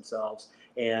process themselves.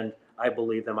 And I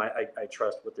believe them. I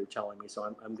trust what they're telling me. So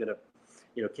I'm going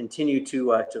to, continue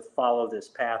to follow this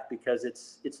path because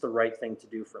it's the right thing to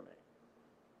do for me.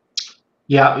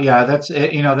 Yeah, that's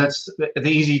that's the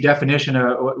easy definition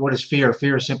of what is fear.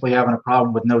 Fear is simply having a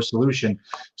problem with no solution.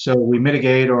 So we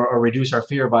mitigate or reduce our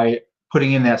fear by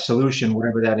putting in that solution,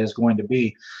 whatever that is going to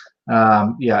be.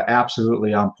 Yeah,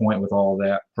 absolutely on point with all of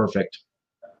that. Perfect.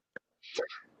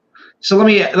 So let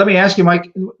me ask you,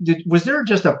 Mike, was there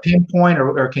just a pinpoint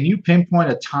or can you pinpoint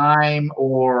a time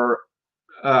or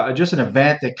just an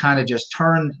event that kind of just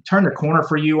turned the corner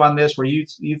for you on this, where you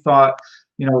thought,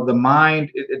 the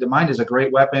mind is a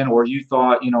great weapon, or you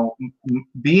thought,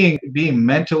 being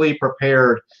mentally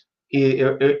prepared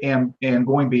and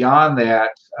going beyond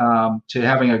that, to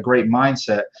having a great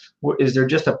mindset. Is there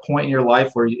just a point in your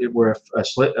life where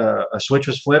a switch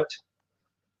was flipped?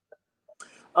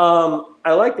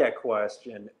 I like that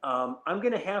question. I'm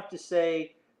going to have to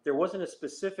say there wasn't a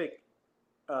specific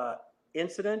uh,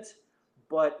 incident,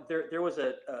 but there was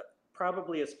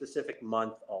probably a specific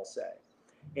month, I'll say,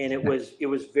 and it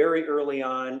was very early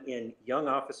on in young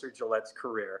Officer Gillette's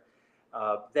career.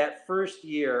 That first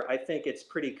year, I think it's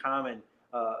pretty common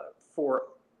for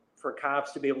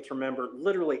cops to be able to remember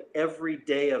literally every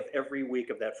day of every week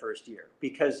of that first year,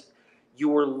 because you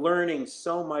were learning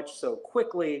so much so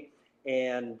quickly,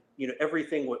 and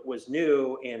everything was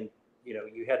new, and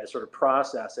you had to sort of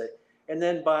process it. And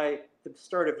then by the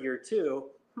start of year two,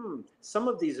 some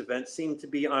of these events seem to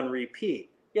be on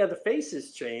repeat. Yeah, the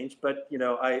faces change, but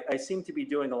I seem to be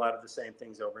doing a lot of the same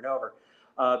things over and over.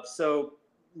 So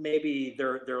maybe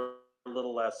they're a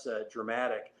little less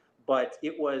dramatic, but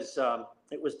it was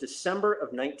December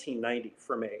of 1990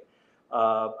 for me.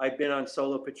 I'd been on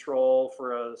solo patrol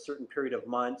for a certain period of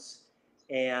months,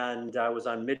 and I was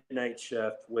on midnight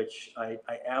shift, which I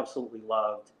absolutely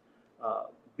loved,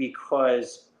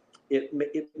 because it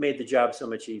made the job so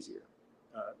much easier.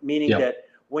 Meaning Yeah. that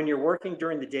when you're working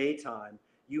during the daytime,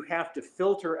 you have to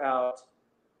filter out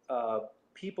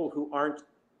people who aren't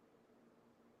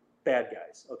bad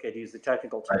guys, okay, to use the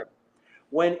technical term. Right.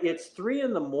 When it's 3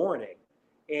 in the morning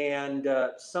and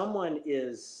someone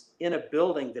is in a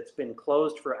building that's been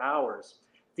closed for hours,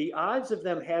 the odds of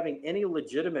them having any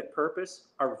legitimate purpose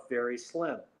are very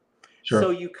slim. So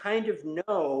Sure. you kind of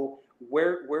know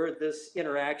where this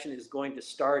interaction is going to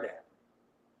start at.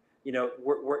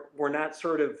 We're not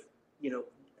sort of,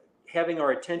 having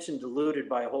our attention diluted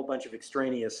by a whole bunch of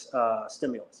extraneous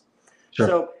stimulus. Sure.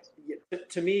 So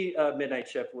to me, midnight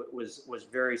shift was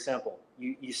very simple.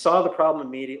 You saw the problem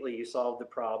immediately, you solved the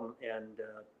problem, and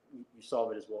you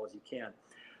solve it as well as you can.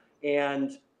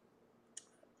 And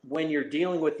when you're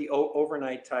dealing with the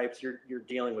overnight types, you're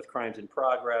dealing with crimes in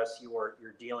progress.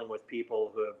 You're dealing with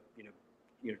people who have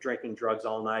drinking drugs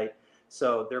all night,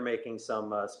 so they're making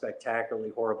some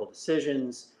spectacularly horrible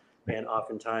decisions, and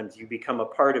oftentimes you become a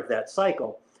part of that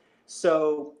cycle.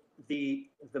 So the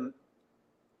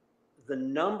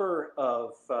number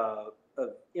of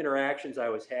interactions I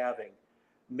was having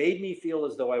made me feel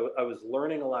as though I was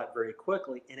learning a lot very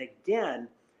quickly. And again,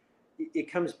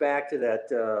 it comes back to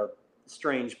that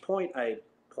strange point I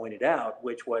pointed out,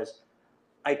 which was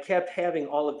I kept having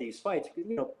all of these fights.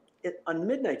 On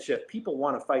midnight shift, people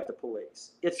want to fight the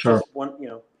police. It's Sure. just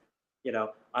one,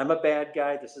 I'm a bad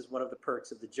guy. This is one of the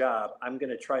perks of the job. I'm going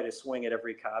to try to swing at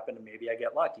every cop, and maybe I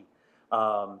get lucky.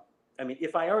 I mean,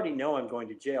 if I already know I'm going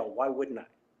to jail, why wouldn't I? And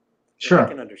I Sure.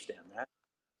 can understand that.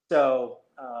 So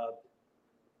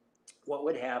what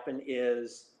would happen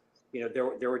is,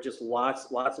 there were just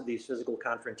lots of these physical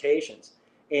confrontations,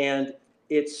 and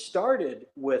it started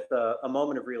with a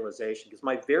moment of realization, because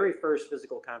my very first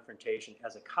physical confrontation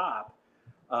as a cop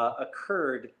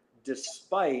occurred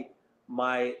despite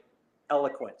my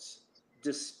eloquence,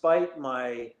 despite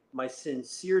my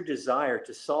sincere desire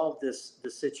to solve the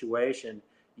situation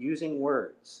using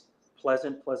words,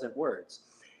 pleasant words.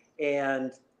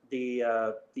 And the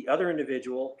other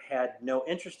individual had no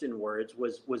interest in words,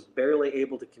 was barely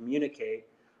able to communicate,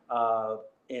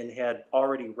 and had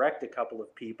already wrecked a couple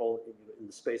of people in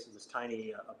the space of this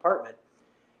tiny apartment.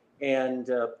 And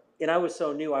I was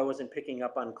so new, I wasn't picking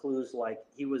up on clues, like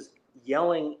he was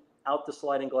yelling out the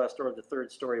sliding glass door of the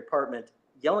third-story apartment,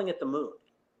 yelling at the moon,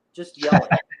 just yelling,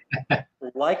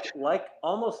 like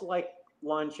almost like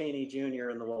Lon Chaney Jr.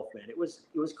 in The Wolfman. It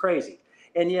was crazy,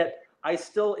 and yet I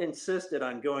still insisted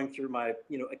on going through my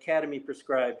academy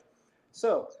prescribed.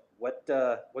 So what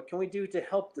can we do to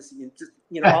help this? Just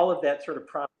all of that sort of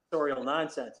professorial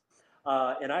nonsense.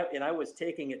 And I was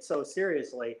taking it so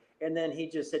seriously, and then he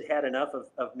just had enough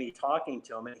of me talking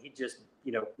to him, and he just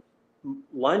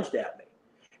lunged at me.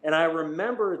 And I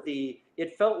remember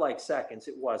it felt like seconds.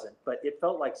 It wasn't, but it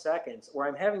felt like seconds where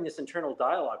I'm having this internal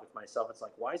dialogue with myself. It's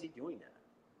like, why is he doing that?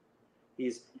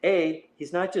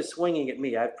 He's not just swinging at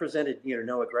me. I've presented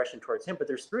no aggression towards him, but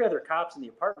there's 3 other cops in the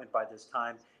apartment by this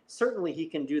time. Certainly he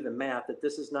can do the math that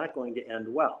this is not going to end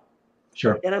well.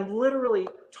 Sure. And I'm literally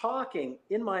talking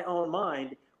in my own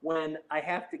mind when I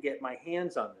have to get my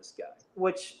hands on this guy,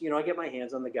 which I get my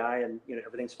hands on the guy, and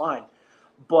everything's fine.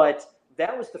 But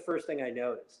that was the first thing I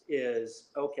noticed is,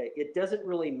 okay, it doesn't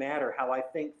really matter how I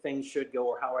think things should go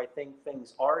or how I think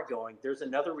things are going. There's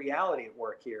another reality at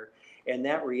work here. And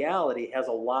that reality has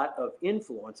a lot of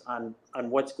influence on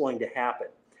what's going to happen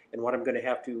and what I'm going to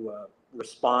have to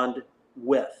respond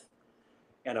with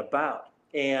and about.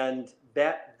 And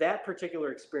that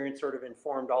particular experience sort of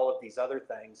informed all of these other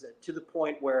things to the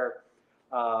point where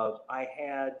I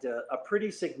had a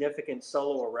pretty significant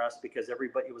solo arrest because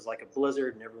everybody, it was like a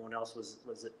blizzard and everyone else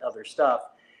was at other stuff.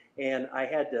 And I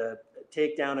had to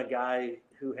take down a guy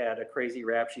who had a crazy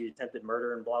rap sheet, attempted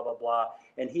murder and blah, blah, blah.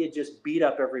 And he had just beat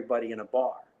up everybody in a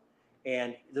bar.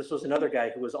 And this was another guy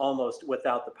who was almost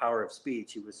without the power of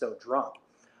speech. He was so drunk.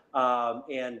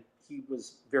 And he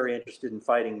was very interested in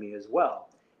fighting me as well.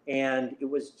 And it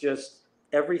was just,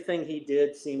 everything he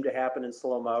did seemed to happen in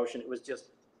slow motion. It was just,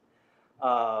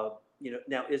 now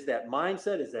is that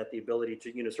mindset? Is that the ability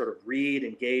to, sort of read,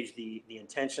 engage the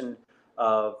intention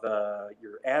of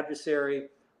your adversary?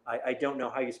 I don't know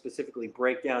how you specifically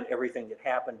break down everything that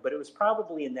happened, but it was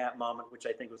probably in that moment, which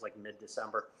I think was like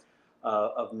mid-December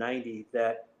of 90,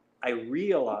 that I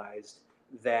realized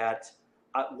that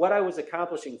what I was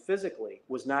accomplishing physically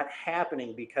was not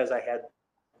happening because I had,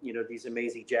 these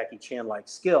amazing Jackie Chan-like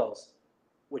skills,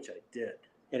 which I did.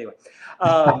 Anyway,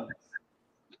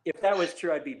 if that was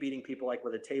true, I'd be beating people like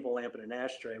with a table lamp and an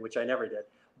ashtray, which I never did.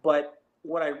 But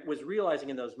what I was realizing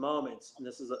in those moments, and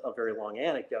this is a very long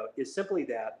anecdote, is simply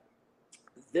that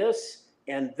this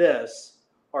and this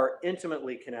are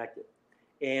intimately connected.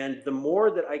 And the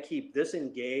more that I keep this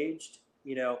engaged,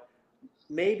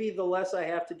 maybe the less I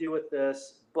have to do with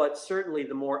this, but certainly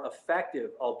the more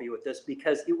effective I'll be with this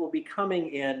because it will be coming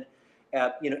in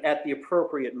at the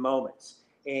appropriate moments.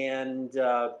 And,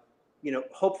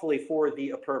 hopefully for the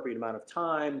appropriate amount of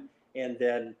time, and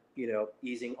then,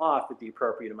 easing off at the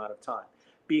appropriate amount of time.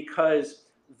 Because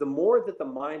the more that the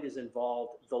mind is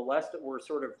involved, the less that we're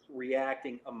sort of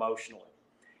reacting emotionally.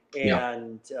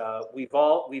 And we've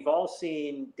all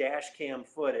seen dash cam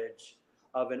footage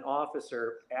of an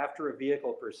officer after a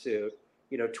vehicle pursuit,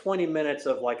 20 minutes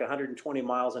of like 120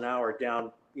 miles an hour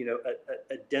down,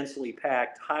 a densely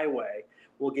packed highway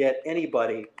will get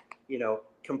anybody,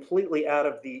 completely out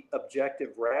of the objective,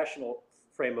 rational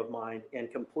frame of mind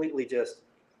and completely just,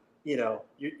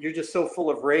 you're just so full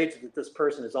of rage that this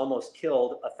person has almost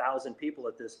killed 1,000 people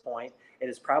at this point and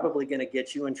is probably going to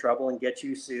get you in trouble and get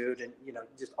you sued and,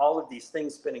 just all of these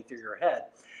things spinning through your head.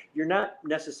 You're not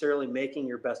necessarily making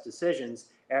your best decisions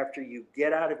after you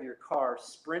get out of your car,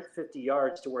 sprint 50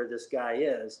 yards to where this guy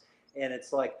is. And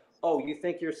it's like, oh, you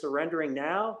think you're surrendering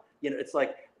now? It's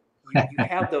like, you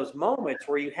have those moments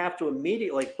where you have to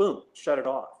immediately, boom, shut it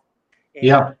off.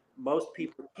 And most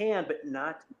people can, but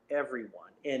not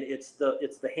everyone. And it's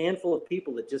the handful of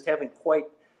people that just haven't quite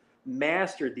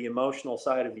mastered the emotional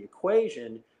side of the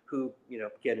equation who,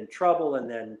 get in trouble, and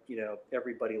then,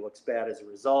 everybody looks bad as a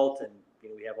result. And,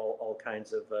 we have all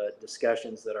kinds of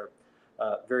discussions that are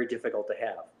very difficult to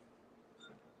have.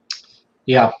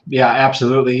 Yeah,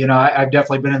 absolutely. I've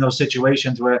definitely been in those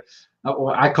situations where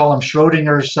I call them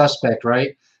Schrodinger's suspect,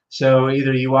 right? So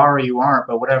either you are or you aren't,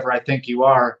 but whatever I think you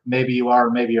are, maybe you are,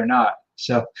 or maybe you're not.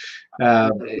 So,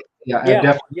 I've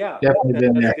definitely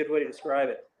been there. That's a good way to describe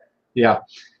it. Yeah.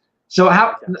 So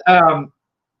how?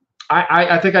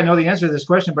 I think I know the answer to this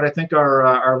question, but I think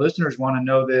our listeners want to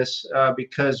know this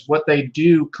because what they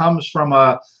do comes from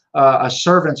a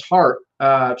servant's heart.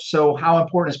 So how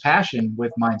important is passion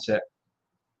with mindset?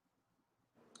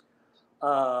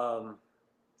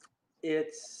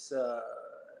 It's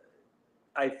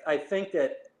I think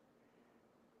that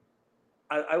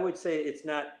I would say it's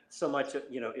not so much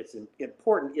it's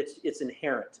important, it's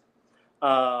inherent.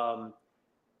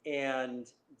 And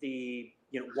the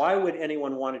why would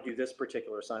anyone want to do this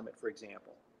particular assignment, for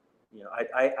example?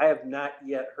 I have not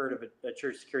yet heard of a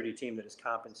church security team that is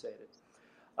compensated.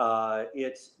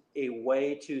 It's a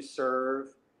way to serve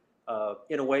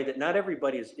in a way that not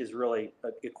everybody is really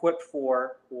equipped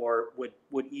for or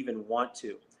would even want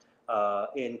to.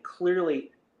 And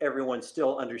clearly everyone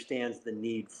still understands the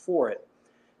need for it.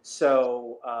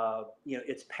 So,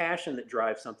 it's passion that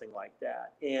drives something like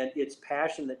that. And it's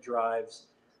passion that drives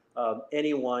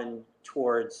anyone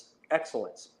towards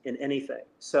excellence in anything.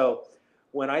 So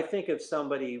when I think of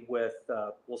somebody with,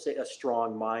 we'll say, a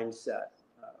strong mindset,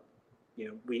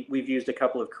 we've used a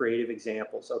couple of creative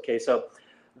examples. Okay, so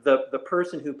the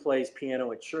person who plays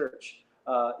piano at church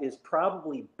is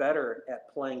probably better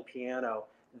at playing piano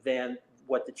than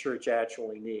what the church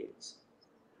actually needs.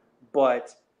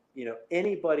 But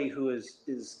anybody who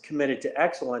is committed to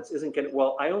excellence isn't going to,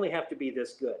 well, I only have to be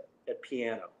this good at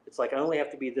piano. It's like, I only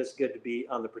have to be this good to be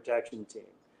on the protection team.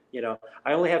 You know,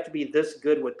 I only have to be this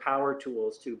good with power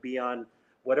tools to be on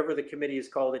whatever the committee is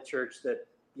called at church that,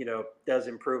 you know, does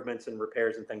improvements and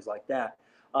repairs and things like that.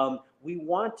 We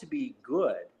want to be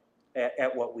good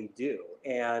at what we do.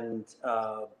 And,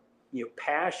 you know,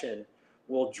 passion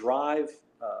will drive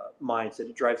mindset.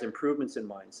 It drives improvements in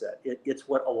mindset. It's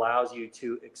what allows you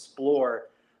to explore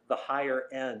the higher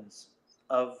ends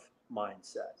of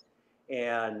mindset.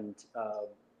 And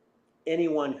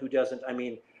anyone who doesn't, I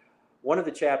mean, one of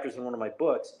the chapters in one of my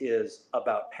books is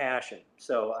about passion.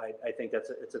 So I think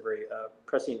it's a very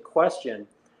prescient question.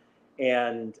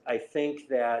 And I think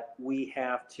that we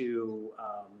have to,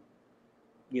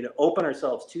 you know, open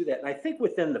ourselves to that. And I think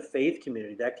within the faith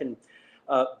community, that can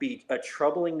be a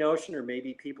troubling notion, or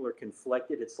maybe people are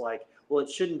conflicted. It's like, well,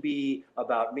 it shouldn't be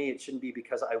about me. It shouldn't be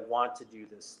because I want to do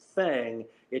this thing.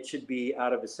 It should be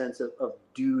out of a sense of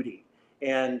duty.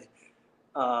 And,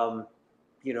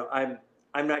 you know,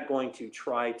 I'm not going to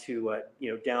try to,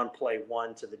 you know, downplay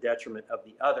one to the detriment of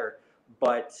the other,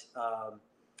 but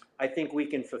I think we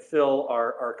can fulfill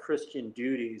our Christian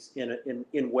duties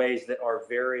in ways that are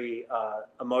very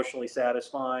emotionally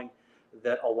satisfying,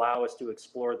 that allow us to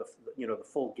explore the, you know, the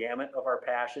full gamut of our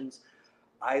passions.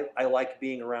 I like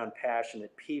being around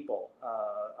passionate people.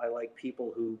 I like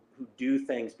people who do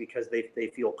things because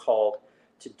they feel called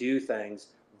to do things.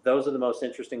 Those are the most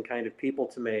interesting kind of people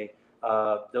to me.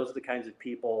 Those are the kinds of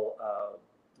people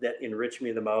that enrich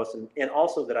me the most, and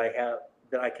also that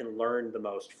I can learn the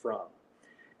most from,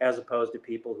 as opposed to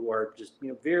people who are just, you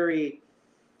know, very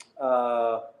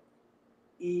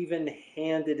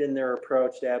even-handed in their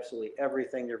approach to absolutely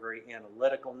everything. They're very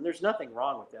analytical, and there's nothing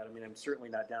wrong with that. I mean, I'm certainly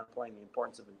not downplaying the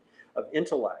importance of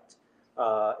intellect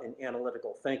and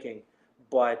analytical thinking,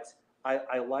 but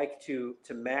I like to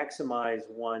maximize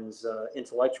one's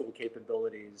intellectual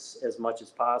capabilities as much as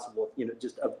possible. You know,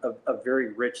 just a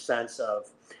very rich sense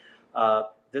of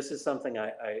this is something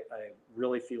I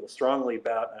really feel strongly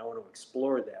about, and I want to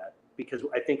explore that, because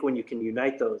I think when you can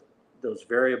unite those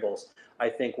variables, I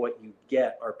think what you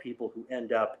get are people who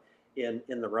end up in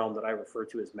the realm that I refer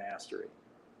to as mastery.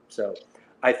 So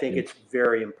I think it's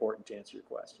very important to answer your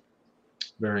question.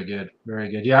 Very good. Very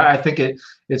good. Yeah, I think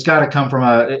it's got to come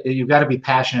from you've got to be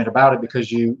passionate about it,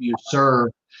 because you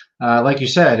serve, like you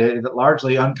said,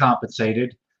 largely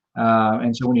uncompensated.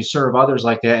 And so when you serve others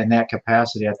like that in that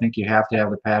capacity, I think you have to have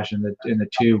the passion, that, and the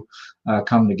two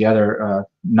come together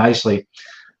nicely.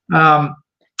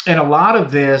 And a lot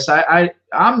of this,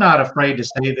 I'm not afraid to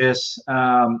say this.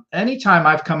 Anytime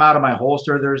I've come out of my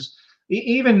holster, there's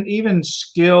even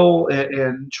skill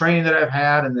and training that I've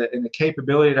had, and the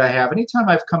capability that I have. Anytime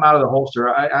I've come out of the holster,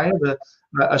 I have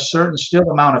a certain still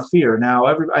amount of fear. Now,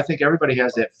 I think everybody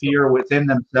has that fear within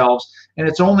themselves, and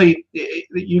it's only,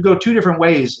 you go two different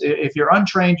ways. If you're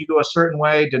untrained, you go a certain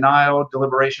way: denial,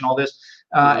 deliberation, all this.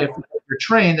 If you're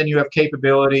trained, then you have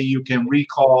capability, you can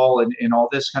recall, and all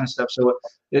this kind of stuff. So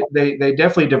they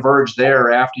definitely diverge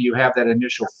there after you have that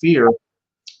initial fear.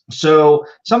 So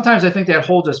sometimes I think that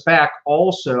holds us back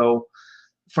also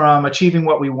from achieving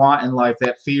what we want in life,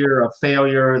 that fear of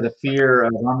failure, the fear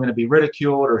of I'm going to be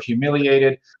ridiculed or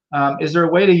humiliated. Is there a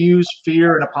way to use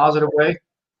fear in a positive way?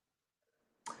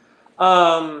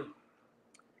 That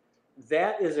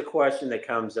is a question that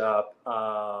comes up.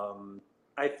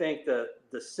 I think the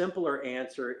simpler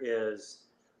answer is,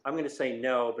 I'm going to say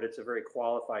no, but it's a very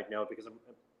qualified no, because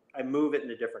I move it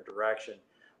in a different direction.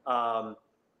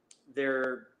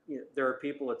 There are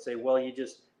people that say, well, you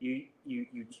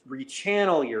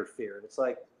rechannel your fear. And it's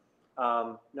like,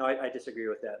 no, I disagree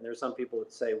with that. And there's some people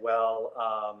that say,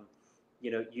 well,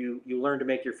 you learn to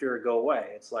make your fear go away.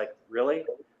 It's like, really?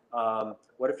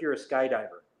 What if you're a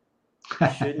skydiver?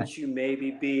 Shouldn't you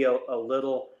maybe be a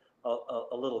little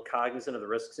cognizant of the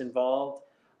risks involved?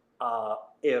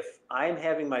 If I'm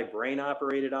having my brain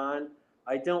operated on,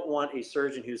 I don't want a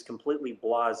surgeon who's completely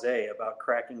blasé about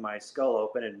cracking my skull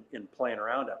open and playing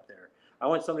around up there. I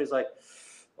want somebody who's like,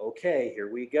 okay,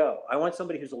 here we go. I want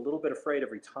somebody who's a little bit afraid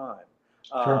every time.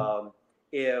 Sure.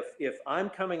 If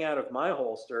I'm coming out of my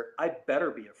holster, I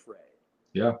better be afraid.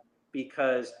 Yeah.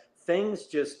 Because things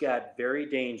just got very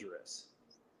dangerous.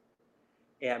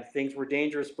 And things were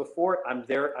dangerous before. I'm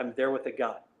there with a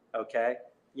gun. Okay.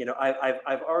 You know,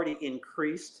 I've already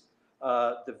increased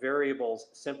the variables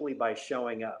simply by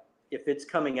showing up. If it's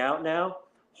coming out now,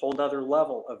 whole other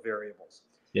level of variables.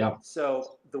 Yeah.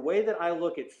 So the way that I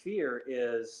look at fear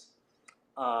is,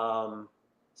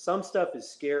 some stuff is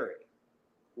scary.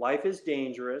 Life is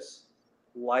dangerous.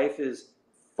 Life is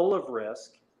full of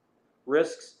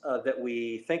risks that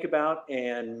we think about,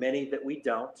 and many that we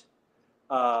don't.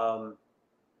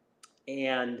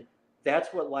 And that's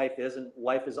what life is, and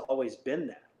life has always been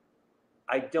that.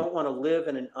 I don't want to live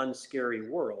in an unscary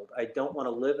world. I don't want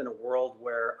to live in a world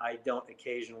where I don't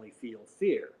occasionally feel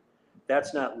fear.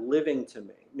 That's not living to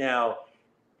me. Now,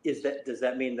 does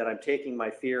that mean that I'm taking my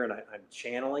fear and I'm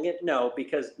channeling it? No,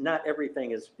 because not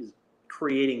everything is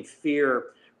creating fear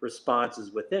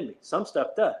responses within me. Some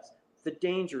stuff does. The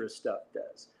dangerous stuff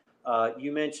does.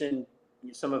 You mentioned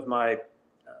some of my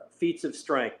feats of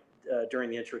strength during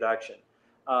the introduction.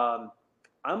 I'm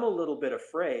a little bit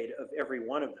afraid of every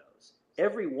one of those.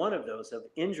 Every one of those have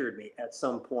injured me at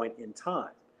some point in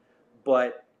time,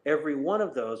 but every one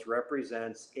of those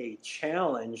represents a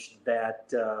challenge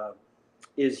that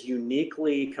is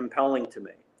uniquely compelling to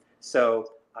me.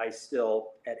 So I still,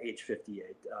 at age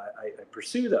 58, I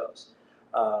pursue those.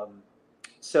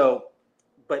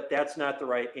 But that's not the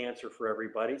right answer for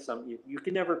everybody. You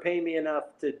can never pay me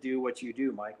enough to do what you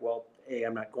do, Mike. Well, hey,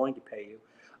 I'm not going to pay you,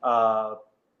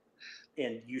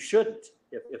 and you shouldn't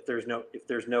if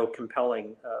there's no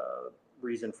compelling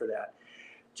reason for that.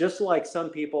 Just like some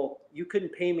people, you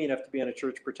couldn't pay me enough to be on a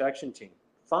church protection team.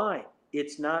 Fine,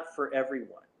 it's not for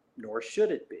everyone, nor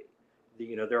should it be.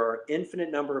 There are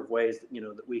infinite number of ways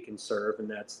that we can serve, and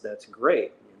that's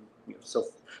great.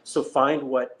 So find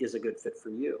what is a good fit for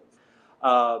you.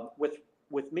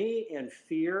 With me and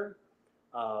fear,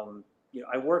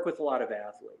 I work with a lot of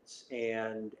athletes,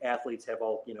 and athletes have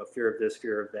all fear of this,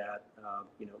 fear of that.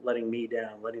 Letting me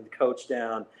down, letting the coach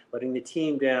down, letting the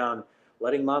team down,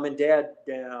 letting mom and dad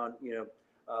down.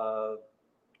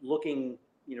 Looking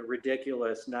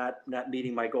ridiculous, not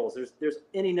meeting my goals. There's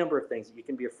any number of things that you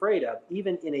can be afraid of,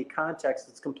 even in a context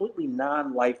that's completely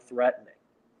non-life threatening.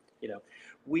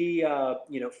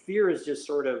 Fear is just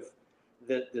sort of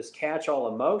this catch-all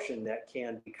emotion that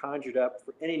can be conjured up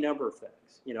for any number of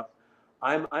things.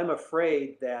 I'm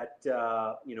afraid that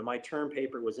my term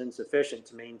paper was insufficient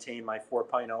to maintain my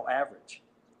 4.0 average.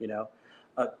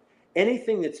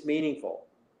 Anything that's meaningful,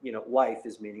 life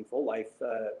is meaningful. Life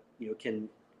can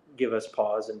give us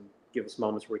pause and give us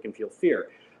moments where we can feel fear.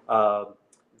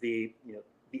 The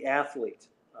athlete,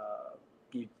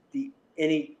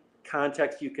 any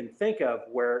context you can think of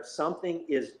where something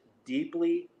is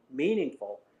deeply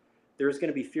meaningful, there's going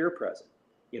to be fear present.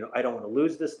 I don't want to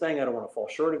lose this thing. I don't want to fall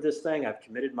short of this thing. I've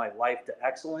committed my life to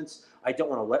excellence. I don't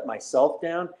want to let myself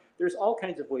down. There's all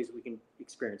kinds of ways we can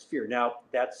experience fear. Now,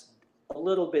 that's a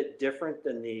little bit different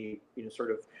than the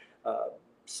sort of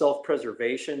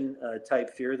self-preservation type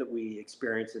fear that we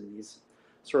experience in these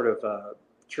sort of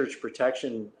church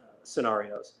protection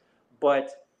scenarios.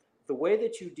 But the way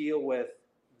that you deal with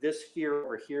this fear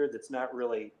over here that's not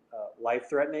really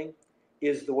life-threatening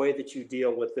is the way that you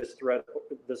deal with this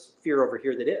fear over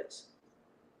here that is.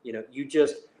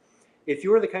 If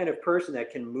you're the kind of person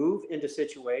that can move into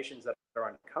situations that are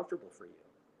uncomfortable for you,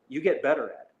 you get better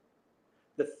at it.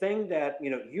 The thing that,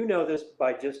 this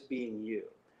by just being you.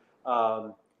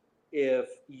 If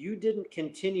you didn't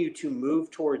continue to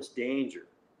move towards danger,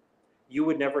 you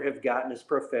would never have gotten as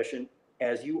proficient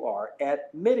as you are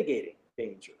at mitigating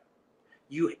danger.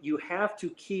 You have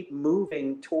to keep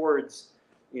moving towards,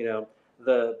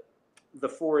 the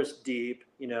forest deep,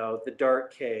 the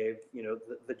dark cave,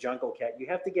 the jungle cat. You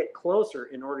have to get closer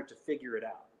in order to figure it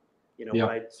out. Yeah. When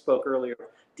I spoke earlier,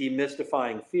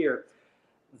 demystifying fear,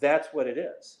 that's what it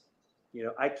is.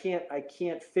 I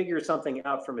can't figure something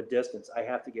out from a distance. I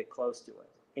have to get close to it.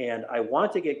 And I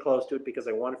want to get close to it because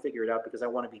I want to figure it out, because I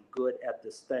want to be good at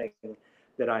this thing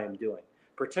that I am doing,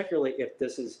 particularly if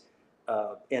this is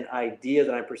an idea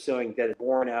that I'm pursuing that is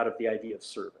born out of the idea of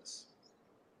service.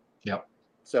 Yep.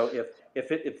 So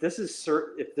if this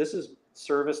is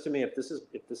service to me, if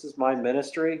this is my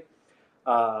ministry,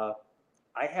 I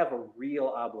have a real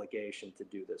obligation to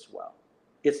do this well.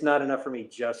 It's not enough for me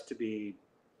just to be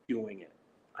doing it.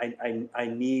 I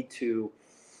need to,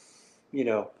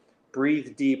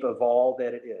 breathe deep of all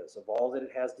that it is, of all that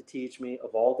it has to teach me,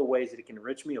 of all the ways that it can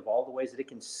enrich me, of all the ways that it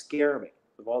can scare me,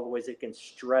 of all the ways that it can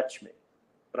stretch me.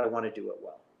 But I want to do it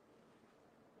well.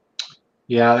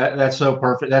 Yeah, that's so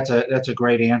perfect. That's a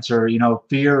great answer.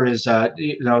 Fear is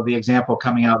the example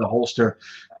coming out of the holster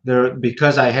there,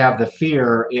 because I have the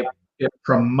fear, it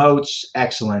promotes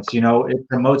excellence. It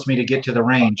promotes me to get to the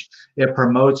range. It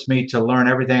promotes me to learn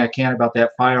everything I can about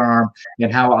that firearm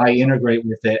and how I integrate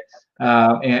with it.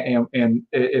 And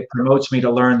it promotes me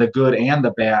to learn the good and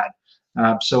the bad.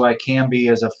 So I can be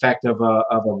as effective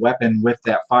of a weapon with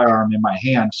that firearm in my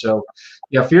hand. So,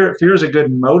 yeah, fear is a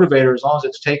good motivator as long as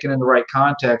it's taken in the right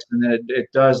context, and then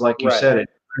it does, like you Right. said, it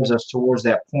brings us towards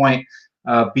that point,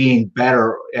 being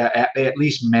better at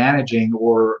least managing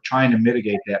or trying to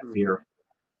mitigate that fear.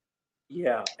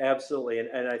 Yeah, absolutely.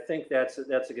 And I think that's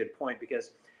a good point,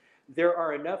 because there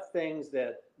are enough things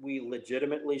that we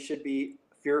legitimately should be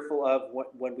fearful of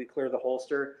when we clear the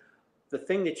holster. The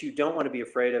thing that you don't want to be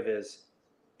afraid of is,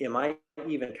 am I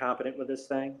even competent with this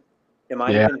thing? Am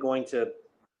I Yeah. even going to,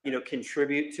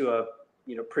 contribute to a,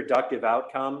 productive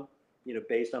outcome,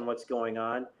 based on what's going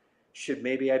on? Should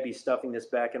maybe I be stuffing this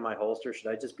back in my holster?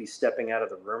 Should I just be stepping out of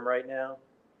the room right now?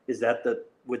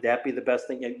 Would that be the best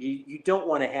thing? And you don't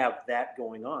want to have that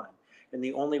going on. And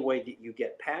the only way that you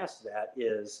get past that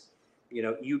is,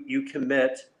 you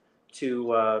commit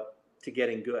to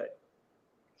getting good.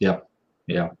 Yeah.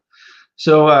 Yeah.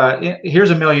 So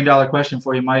here's $1 million question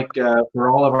for you, Mike. For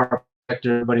all of our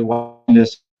everybody watching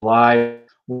this live,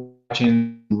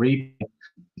 watching replay,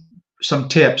 some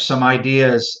tips, some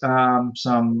ideas, from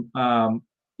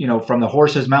the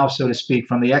horse's mouth, so to speak,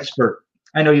 from the expert.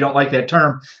 I know you don't like that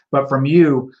term, but from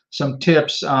you, some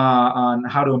tips on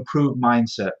how to improve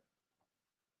mindset.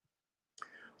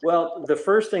 Well, the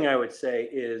first thing I would say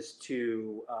is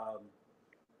to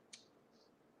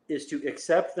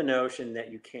accept the notion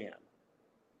that you can,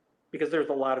 because there's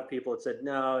a lot of people that said,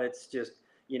 no, it's just,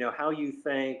 how you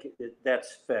think,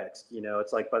 that's fixed.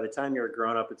 It's like by the time you're a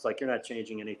grown up, it's like you're not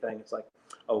changing anything. It's like,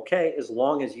 okay, as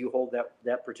long as you hold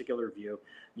that particular view,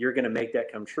 you're going to make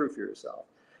that come true for yourself.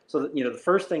 So, the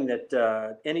first thing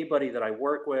that anybody that I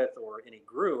work with or any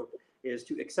group is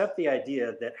to accept the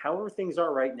idea that however things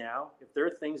are right now, if there are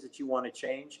things that you want to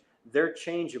change, they're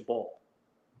changeable.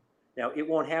 Now, it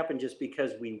won't happen just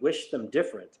because we wish them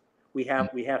different. We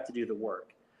have to do the work.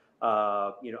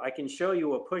 I can show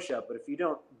you a push-up, but if you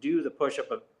don't do the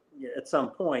push-up at some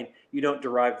point, you don't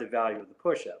derive the value of the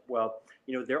push-up. Well,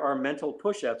 there are mental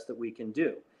push-ups that we can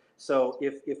do. So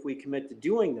if we commit to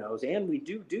doing those, and we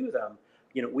do them,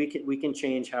 we can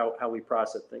change how we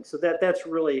process things. So that's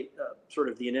really sort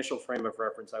of the initial frame of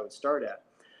reference I would start at.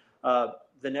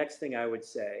 The next thing I would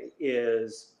say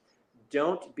is,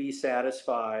 don't be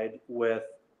satisfied with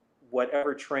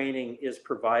whatever training is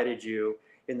provided you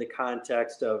in the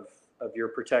context of your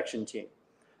protection team.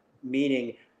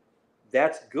 Meaning,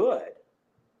 that's good,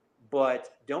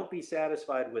 but don't be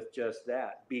satisfied with just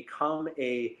that. Become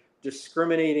a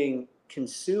discriminating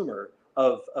consumer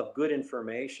of good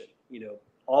information.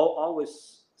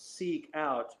 Always seek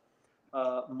out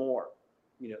more.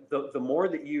 The more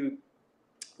that you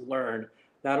learn,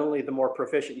 not only the more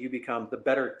proficient you become, the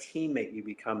better teammate you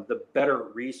become, the better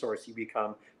resource you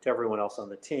become to everyone else on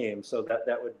the team. So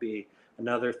that would be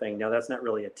another thing. Now, that's not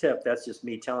really a tip. That's just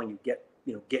me telling you,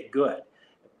 get good.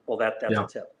 Well, that's a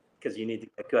tip, because you need to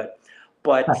get good.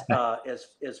 But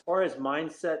as far as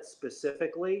mindset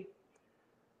specifically,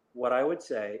 what I would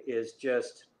say is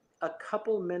just a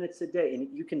couple minutes a day, and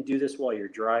you can do this while you're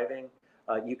driving.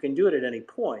 You can do it at any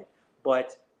point,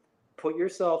 but put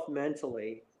yourself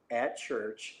mentally at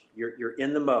church. You're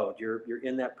in the mode. You're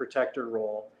in that protector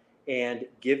role, and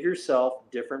give yourself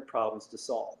different problems to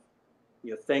solve.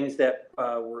 Things that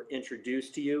were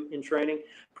introduced to you in training,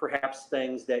 perhaps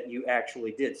things that you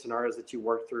actually did, scenarios that you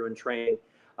worked through in training,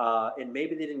 and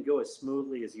maybe they didn't go as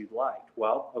smoothly as you'd liked.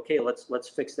 Well, okay, let's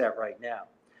fix that right now.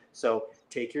 So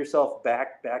take yourself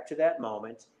back to that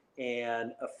moment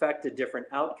and affect a different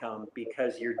outcome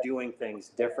because you're doing things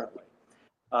differently.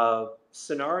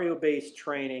 Scenario-based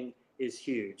training is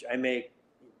huge.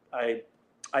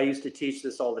 I used to teach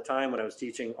this all the time when I was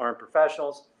teaching armed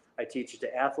professionals. I teach it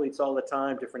to athletes all the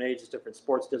time, different ages, different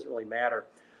sports, doesn't really matter.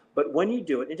 But when you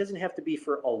do it, it doesn't have to be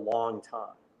for a long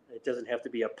time. It doesn't have to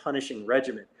be a punishing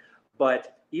regimen.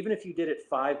 But even if you did it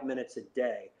 5 minutes a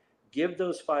day, give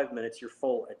those 5 minutes your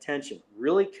full attention.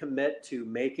 Really commit to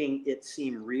making it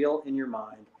seem real in your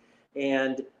mind,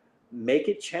 and make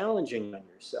it challenging on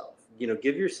yourself.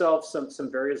 Give yourself some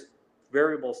various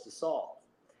variables to solve,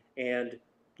 and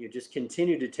you just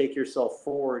continue to take yourself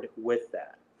forward with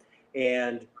that.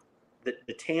 And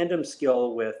the tandem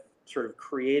skill with sort of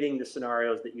creating the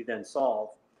scenarios that you then solve.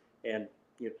 And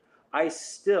I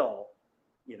still,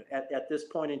 at this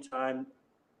point in time,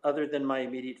 other than my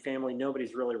immediate family,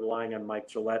 nobody's really relying on Mike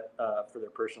Gillette for their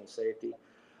personal safety.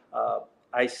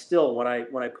 I still, when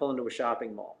I pull into a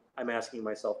shopping mall, I'm asking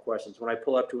myself questions. When I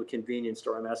pull up to a convenience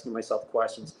store, I'm asking myself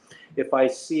questions. If I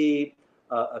see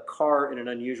a car in an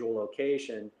unusual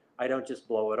location, I don't just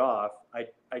blow it off.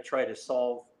 I try to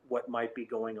solve what might be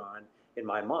going on in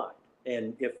my mind.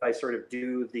 And if I sort of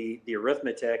do the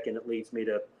arithmetic and it leads me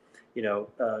to,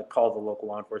 call the local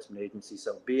law enforcement agency,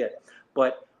 so be it.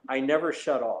 But I never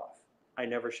shut off.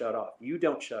 You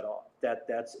don't shut off.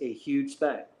 That's a huge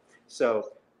thing. So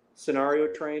scenario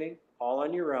training, all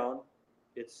on your own.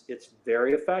 It's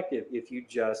very effective if you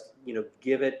just,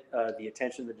 give it the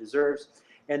attention that it deserves,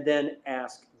 and then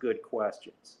ask good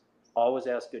questions. always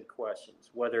ask good questions.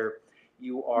 Whether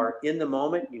you are in the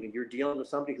moment, you're dealing with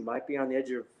somebody who might be on the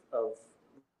edge of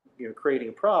creating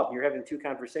a problem, you're having two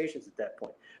conversations at that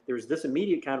point. There's this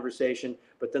immediate conversation,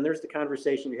 but then there's the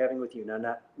conversation you're having with you.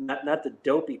 Now, not the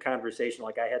dopey conversation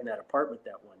like I had in that apartment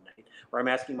that one night, where I'm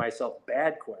asking myself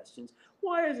bad questions.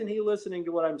 Why isn't he listening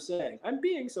to what I'm saying? I'm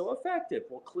being so effective.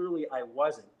 Well, clearly I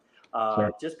wasn't.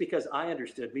 Sure. Just because I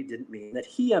understood me didn't mean that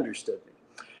he understood me.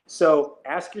 So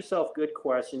ask yourself good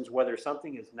questions, whether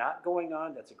something is not going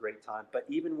on, that's a great time, but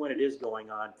even when it is going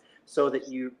on, so that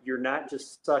you're not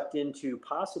just sucked into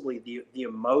possibly the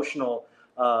emotional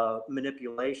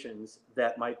manipulations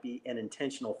that might be an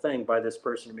intentional thing by this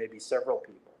person, or maybe several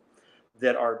people,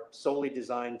 that are solely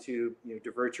designed to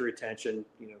divert your attention,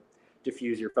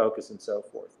 diffuse your focus, and so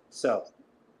forth. So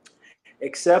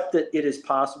accept that it is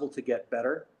possible to get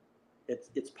better.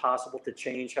 It's possible to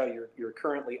change how you're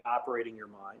currently operating your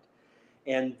mind,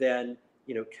 and then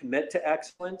commit to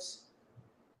excellence.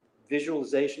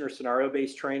 Visualization or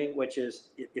scenario-based training, which is,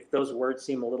 if those words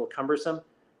seem a little cumbersome,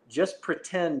 just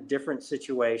pretend different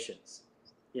situations,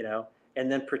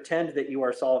 and then pretend that you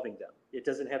are solving them. It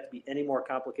doesn't have to be any more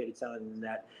complicated sounding than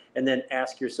that. And then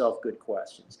ask yourself good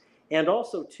questions. And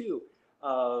also, too,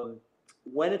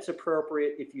 when it's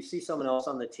appropriate, if you see someone else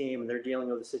on the team and they're dealing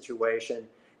with a situation,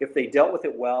 if they dealt with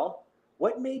it well,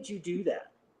 what made you do that?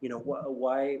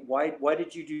 Why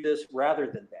did you do this rather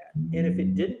than that? And if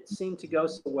it didn't seem to go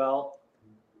so well,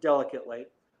 delicately,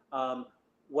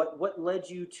 what led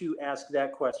you to ask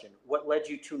that question? What led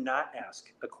you to not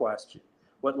ask a question?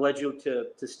 What led you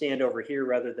to stand over here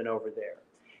rather than over there?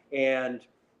 And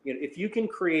if you can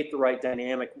create the right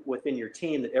dynamic within your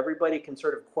team, that everybody can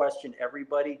sort of question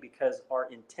everybody, because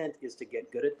our intent is to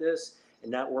get good at this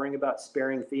and not worrying about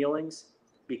sparing feelings,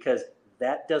 because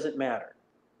that doesn't matter.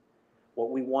 What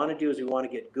we want to do is we want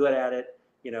to get good at it.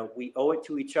 We owe it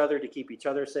to each other to keep each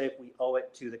other safe. We owe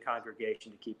it to the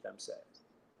congregation to keep them safe.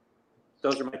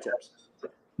 Those are my tips.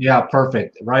 Yeah,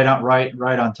 perfect. Right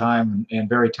on time, and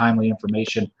very timely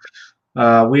information.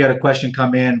 We had a question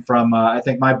come in from I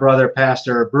think my brother,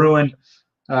 Pastor Bruin.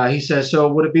 He says, so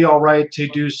would it be all right to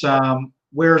do some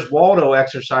Where's Waldo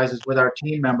exercises with our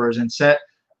team members and set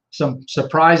some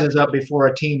surprises up before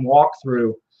a team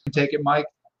walkthrough? Take it, Mike.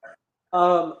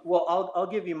 Well, I'll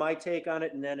give you my take on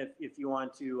it, and then if you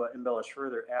want to embellish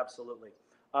further, absolutely.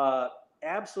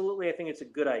 Absolutely, I think it's a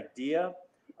good idea.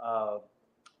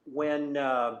 When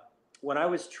I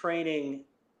was training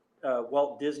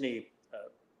Walt Disney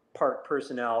Park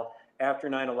personnel after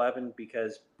 9/11,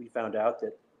 because we found out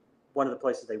that one of the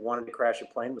places they wanted to crash a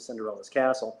plane was Cinderella's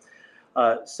Castle.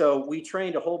 So we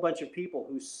trained a whole bunch of people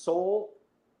whose sole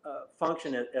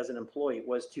function as an employee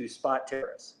was to spot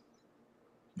terrorists.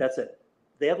 That's it.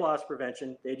 They had loss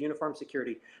prevention. They had uniform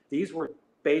security. These were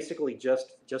basically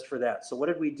just for that. So what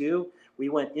did we do? We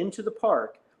went into the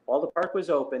park while the park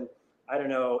was open. I don't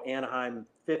know, Anaheim,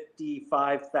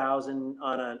 55,000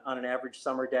 on an average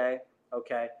summer day.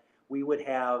 Okay. We would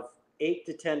have 8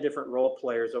 to 10 different role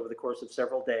players over the course of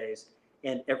several days,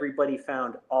 and everybody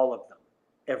found all of them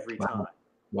every time.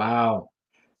 Wow.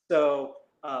 So,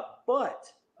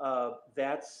 but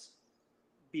that's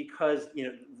because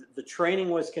the training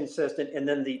was consistent, and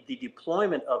then the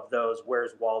deployment of those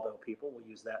Where's Waldo people, we'll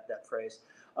use that phrase,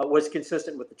 was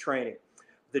consistent with the training.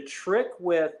 The trick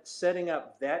with setting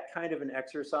up that kind of an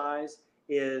exercise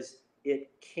is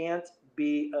it can't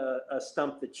be a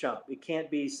stump the chump. It can't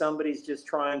be somebody's just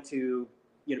trying to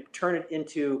turn it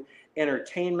into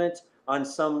entertainment on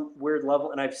some weird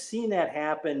level. And I've seen that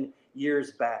happen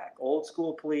years back. Old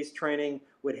school police training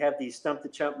would have these stump the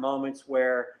chump moments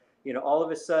where all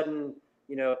of a sudden,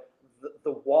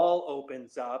 the wall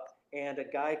opens up and a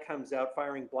guy comes out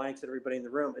firing blanks at everybody in the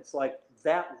room. It's like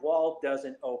that wall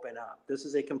doesn't open up. This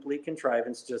is a complete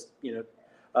contrivance, just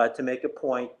to make a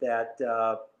point that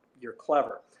you're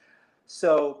clever.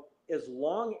 So as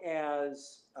long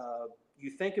as you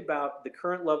think about the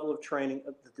current level of training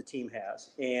that the team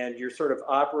has, and you're sort of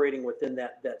operating within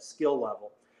that skill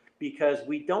level, because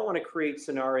we don't want to create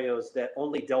scenarios that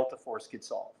only Delta Force could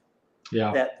solve.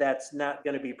 Yeah. That's not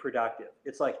going to be productive.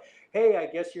 It's like, hey, I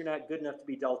guess you're not good enough to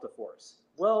be Delta Force.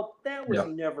 Well, that was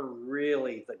never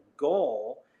really the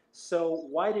goal. So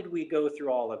why did we go through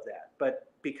all of that?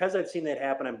 But because I've seen that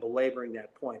happen, I'm belaboring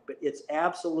that point. But it's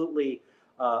absolutely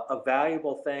a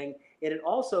valuable thing. And it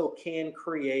also can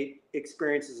create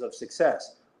experiences of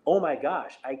success. Oh my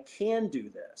gosh, I can do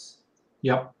this.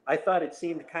 Yep. I thought it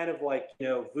seemed kind of like,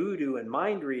 voodoo and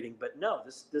mind reading, but no,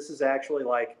 this is actually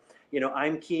like,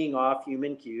 I'm keying off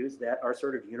human cues that are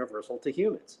sort of universal to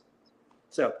humans.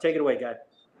 So take it away, Guy.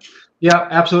 Yeah,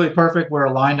 absolutely perfect. We're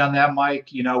aligned on that, Mike.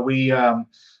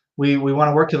 We we want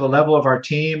to work to the level of our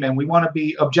team, and we want to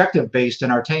be objective based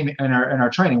in our team in our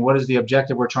training. What is the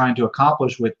objective we're trying to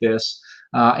accomplish with this?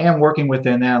 And working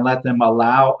within that, and let them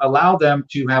allow them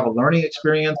to have a learning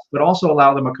experience, but also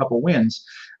allow them a couple wins.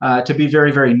 To be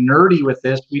very, very nerdy with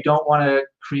this, we don't want to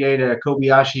create a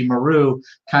Kobayashi Maru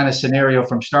kind of scenario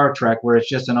from Star Trek where it's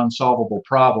just an unsolvable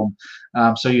problem.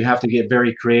 So you have to get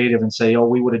very creative and say, oh,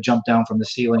 we would have jumped down from the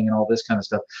ceiling and all this kind of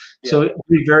stuff. Yeah. So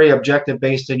be very objective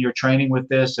based in your training with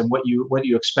this, and what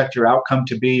you expect your outcome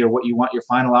to be, or what you want your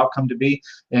final outcome to be,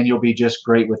 and you'll be just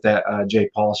great with that, J.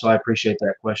 Paul. So I appreciate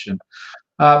that question.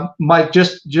 Mike,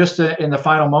 just in the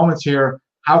final moments here,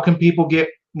 how can people get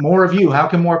more of you? How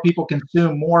can more people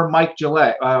consume more Mike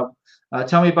Gillette?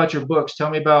 Tell me about your books. Tell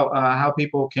me about how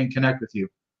people can connect with you.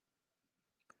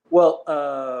 Well,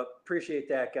 appreciate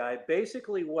that, Guy.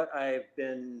 Basically, what I've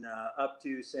been up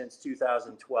to since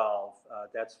 2012,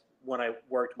 that's when I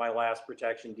worked my last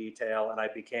protection detail, and I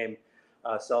became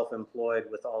self-employed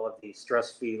with all of the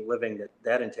stress-free living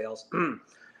that entails.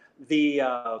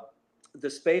 The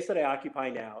space that I occupy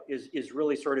now is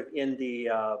really sort of in the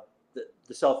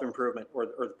self-improvement or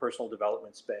the personal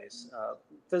development space.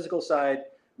 Physical side,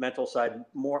 mental side,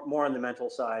 more on the mental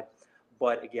side,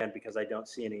 but again, because I don't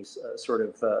see any sort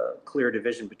of clear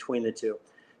division between the two.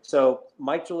 So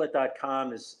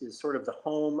MikeGillette.com is sort of the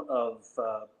home of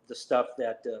the stuff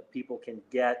that people can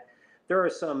get. There are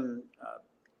some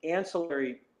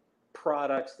ancillary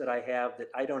products that I have that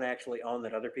I don't actually own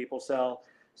that other people sell.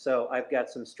 So I've got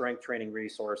some strength training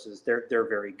resources. They're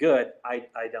very good. I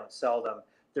don't sell them.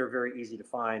 They're very easy to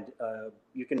find.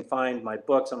 You can find my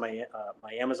books on my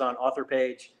Amazon author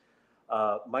page.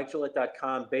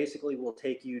 MikeGillette.com basically will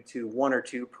take you to one or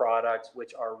two products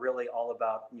which are really all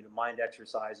about mind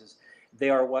exercises. They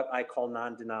are what I call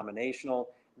non-denominational,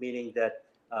 meaning that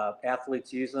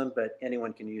athletes use them, but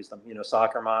anyone can use them.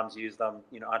 Soccer moms use them.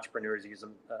 Entrepreneurs use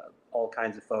them. All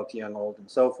kinds of folks, young, old, and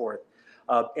so forth.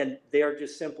 And they are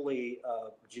just simply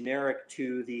generic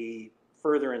to the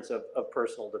furtherance of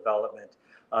personal development.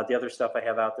 The other stuff I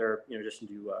have out there, just to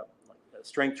do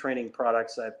strength training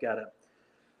products. I've got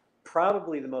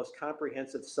probably the most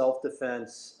comprehensive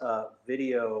self-defense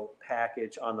video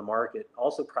package on the market.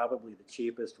 Also probably the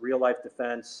cheapest,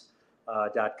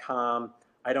 reallifedefense.com.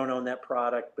 I don't own that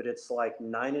product, but it's like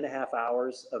 9.5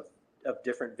 hours of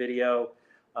different video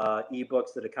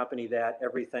ebooks that accompany that.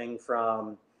 Everything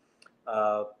from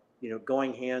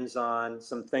going hands-on,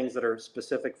 some things that are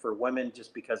specific for women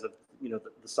just because of the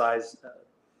size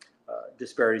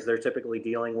disparities they're typically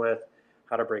dealing with,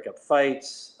 how to break up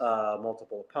fights,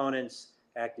 multiple opponents,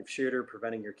 active shooter,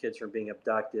 preventing your kids from being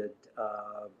abducted.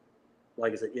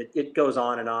 Like I said, it goes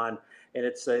on, and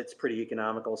it's pretty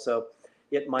economical. So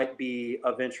it might be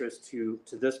of interest to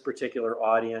this particular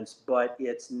audience, but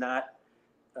it's not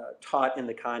taught in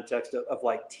the context of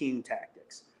like team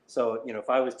tactics. So, if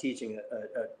I was teaching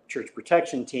a church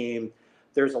protection team,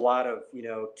 there's a lot of,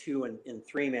 2 and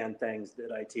 3 man things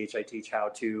that I teach. I teach how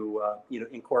to,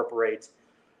 incorporate,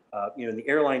 in the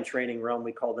airline training realm,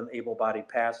 we call them able-bodied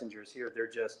passengers. Here,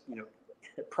 they're just,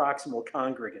 proximal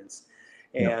congregants,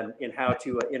 and how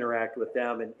to interact with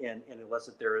them and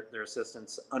elicit their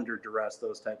assistance under duress,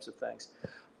 those types of things.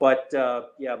 But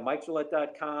yeah,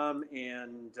 MikeGillette.com,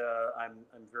 and I'm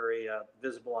very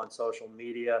visible on social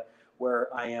media,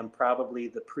 where I am probably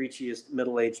the preachiest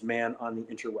middle-aged man on the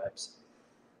interwebs.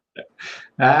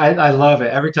 I love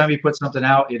it. Every time you put something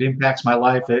out, it impacts my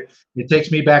life. It takes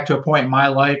me back to a point in my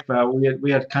life. We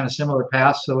had kind of similar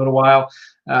paths a little while.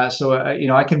 So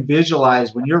I can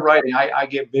visualize when you're writing. I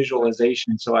get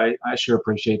visualization. So I sure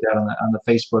appreciate that on the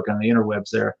Facebook, on the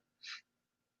interwebs there.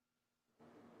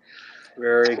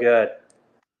 Very good.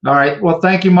 All right. Well,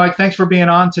 thank you, Mike. Thanks for being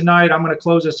on tonight. I'm going to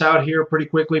close this out here pretty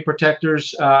quickly.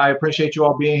 Protectors, I appreciate you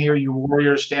all being here. You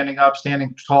warriors standing up,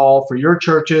 standing tall for your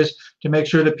churches to make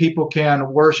sure that people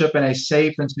can worship in a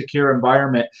safe and secure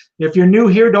environment. If you're new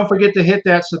here, don't forget to hit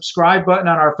that subscribe button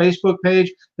on our Facebook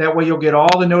page. That way you'll get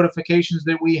all the notifications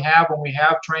that we have when we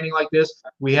have training like this.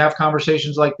 We have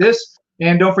conversations like this.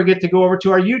 And don't forget to go over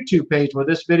to our YouTube page where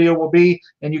this video will be,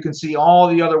 and you can see all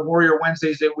the other Warrior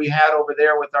Wednesdays that we had over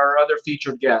there with our other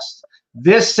featured guests.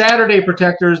 This Saturday,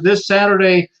 Protectors, this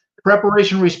Saturday,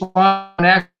 Preparation Response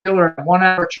Active Killer, 1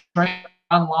 hour training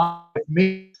online with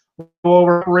me. We'll go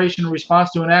over Preparation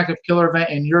Response to an Active Killer event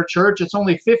in your church. It's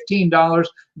only $15,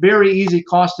 very easy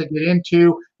cost to get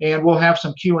into, and we'll have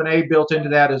some Q&A built into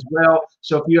that as well.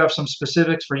 So if you have some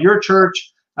specifics for your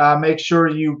church, make sure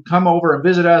you come over and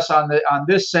visit us on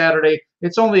this Saturday.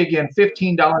 It's only, again,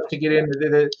 $15 to get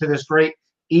into this great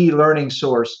e-learning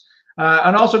source.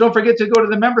 And also, don't forget to go to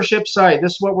the membership site.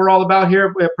 This is what we're all about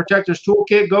here at Protectors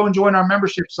Toolkit. Go and join our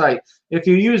membership site. If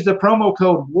you use the promo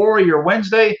code Warrior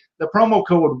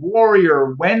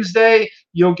Wednesday,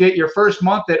 you'll get your first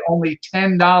month at only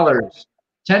 $10.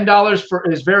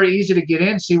 $10 is very easy to get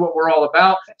in, see what we're all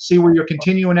about, see where your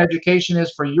continuing education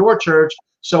is for your church.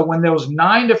 So when those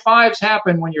 9 to 5s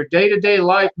happen, when your day-to-day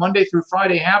life, Monday through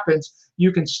Friday happens,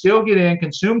 you can still get in,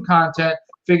 consume content,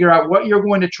 figure out what you're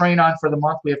going to train on for the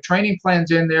month. We have training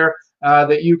plans in there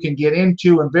that you can get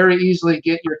into and very easily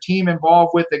get your team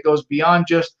involved with that goes beyond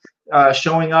just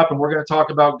showing up. And we're going to talk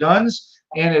about guns.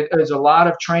 And it is a lot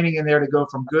of training in there to go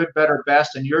from good, better,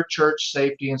 best in your church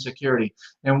safety and security.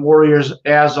 And Warriors,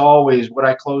 as always, what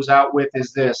I close out with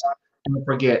is this. Don't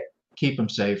forget, keep them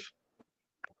safe.